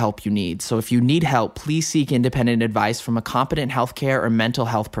get the help you need. So if you need help, please seek independent advice from a competent healthcare or mental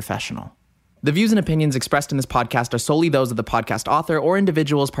health professional. The views and opinions expressed in this podcast are solely those of the podcast author or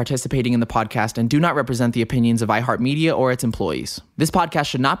individuals participating in the podcast and do not represent the opinions of iHeartMedia or its employees. This podcast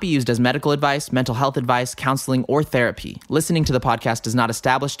should not be used as medical advice, mental health advice, counseling, or therapy. Listening to the podcast does not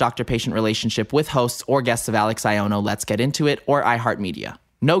establish doctor-patient relationship with hosts or guests of Alex Iono, Let's Get Into It, or iHeartMedia.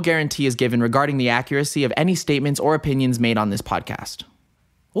 No guarantee is given regarding the accuracy of any statements or opinions made on this podcast.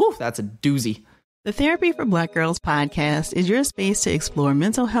 Ooh, that's a doozy. The Therapy for Black Girls podcast is your space to explore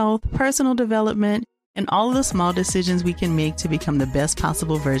mental health, personal development, and all of the small decisions we can make to become the best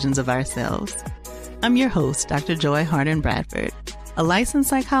possible versions of ourselves. I'm your host, Dr. Joy Harden Bradford, a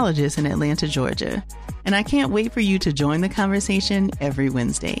licensed psychologist in Atlanta, Georgia, and I can't wait for you to join the conversation every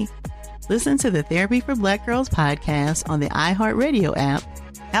Wednesday. Listen to the Therapy for Black Girls podcast on the iHeartRadio app,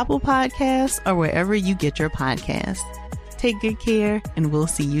 Apple Podcasts, or wherever you get your podcasts. Take good care, and we'll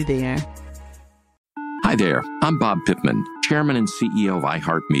see you there. Hi there, I'm Bob Pittman, Chairman and CEO of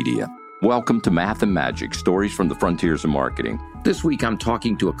iHeartMedia. Welcome to Math and Magic, Stories from the Frontiers of Marketing. This week I'm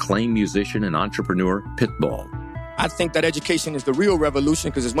talking to acclaimed musician and entrepreneur, Pitbull. I think that education is the real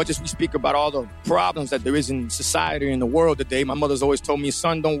revolution because as much as we speak about all the problems that there is in society and in the world today, my mother's always told me,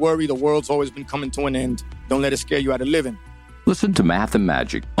 son, don't worry, the world's always been coming to an end. Don't let it scare you out of living. Listen to Math and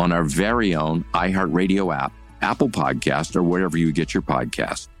Magic on our very own iHeartRadio app, Apple Podcast, or wherever you get your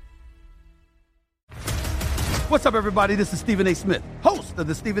podcasts. What's up, everybody? This is Stephen A. Smith, host of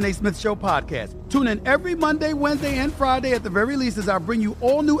the Stephen A. Smith Show podcast. Tune in every Monday, Wednesday, and Friday at the very least as I bring you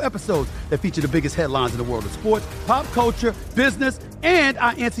all new episodes that feature the biggest headlines in the world of sports, pop culture, business, and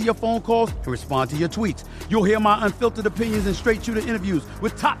I answer your phone calls and respond to your tweets. You'll hear my unfiltered opinions and straight-shooter interviews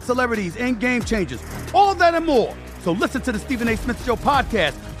with top celebrities and game changers. All of that and more. So listen to the Stephen A. Smith Show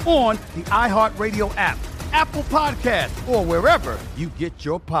podcast on the iHeartRadio app, Apple Podcasts, or wherever you get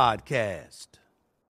your podcasts.